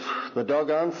out, and the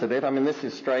dog answered it. I mean, this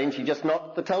is strange. He just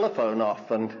knocked the telephone off,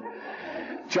 and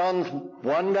John's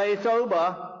one day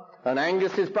sober, and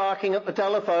Angus is barking at the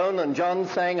telephone, and John's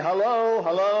saying, "Hello,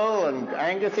 hello," and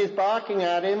Angus is barking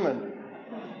at him, and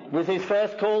it was his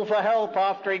first call for help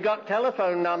after he got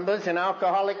telephone numbers in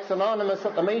Alcoholics Anonymous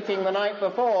at the meeting the night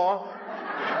before.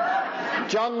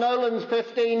 John Nolan's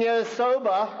 15 years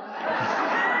sober.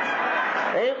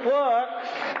 It works.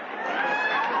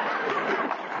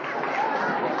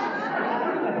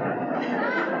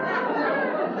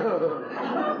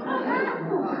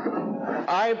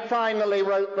 I finally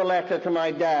wrote the letter to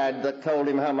my dad that told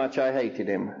him how much I hated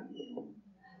him.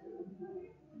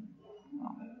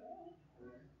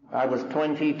 I was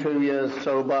 22 years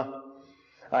sober.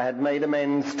 I had made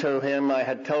amends to him. I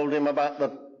had told him about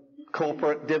the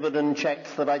corporate dividend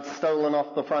checks that I'd stolen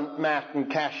off the front mat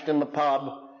and cashed in the pub.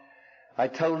 I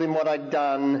told him what I'd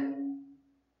done.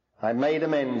 I made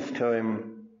amends to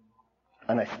him,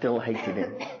 and I still hated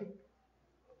him.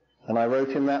 And I wrote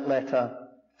him that letter,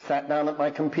 sat down at my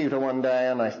computer one day,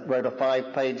 and I wrote a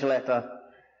 5-page letter.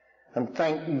 And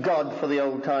thank God for the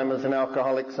old-timers in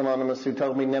Alcoholics Anonymous who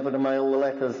told me never to mail the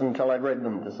letters until I'd read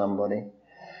them to somebody.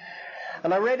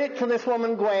 And I read it to this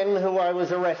woman, Gwen, who I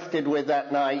was arrested with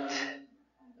that night.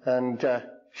 And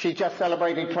she just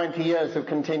celebrated 20 years of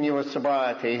continuous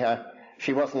sobriety.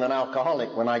 She wasn't an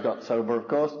alcoholic when I got sober, of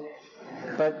course.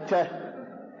 But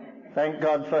thank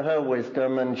God for her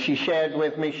wisdom, and she shared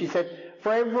with me, she said,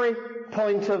 for every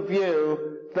point of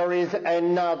view, there is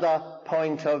another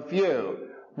point of view.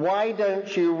 Why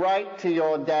don't you write to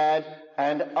your dad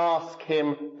and ask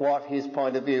him what his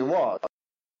point of view was?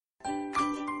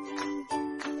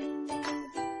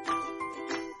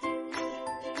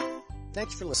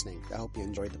 Thanks for listening. I hope you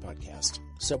enjoyed the podcast.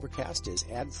 Sobercast is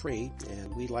ad-free,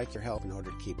 and we'd like your help in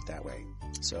order to keep it that way.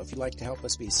 So if you'd like to help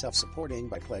us be self-supporting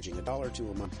by pledging $1 or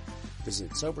 $2 a month,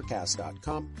 visit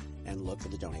Sobercast.com and look for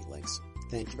the donate links.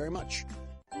 Thank you very much.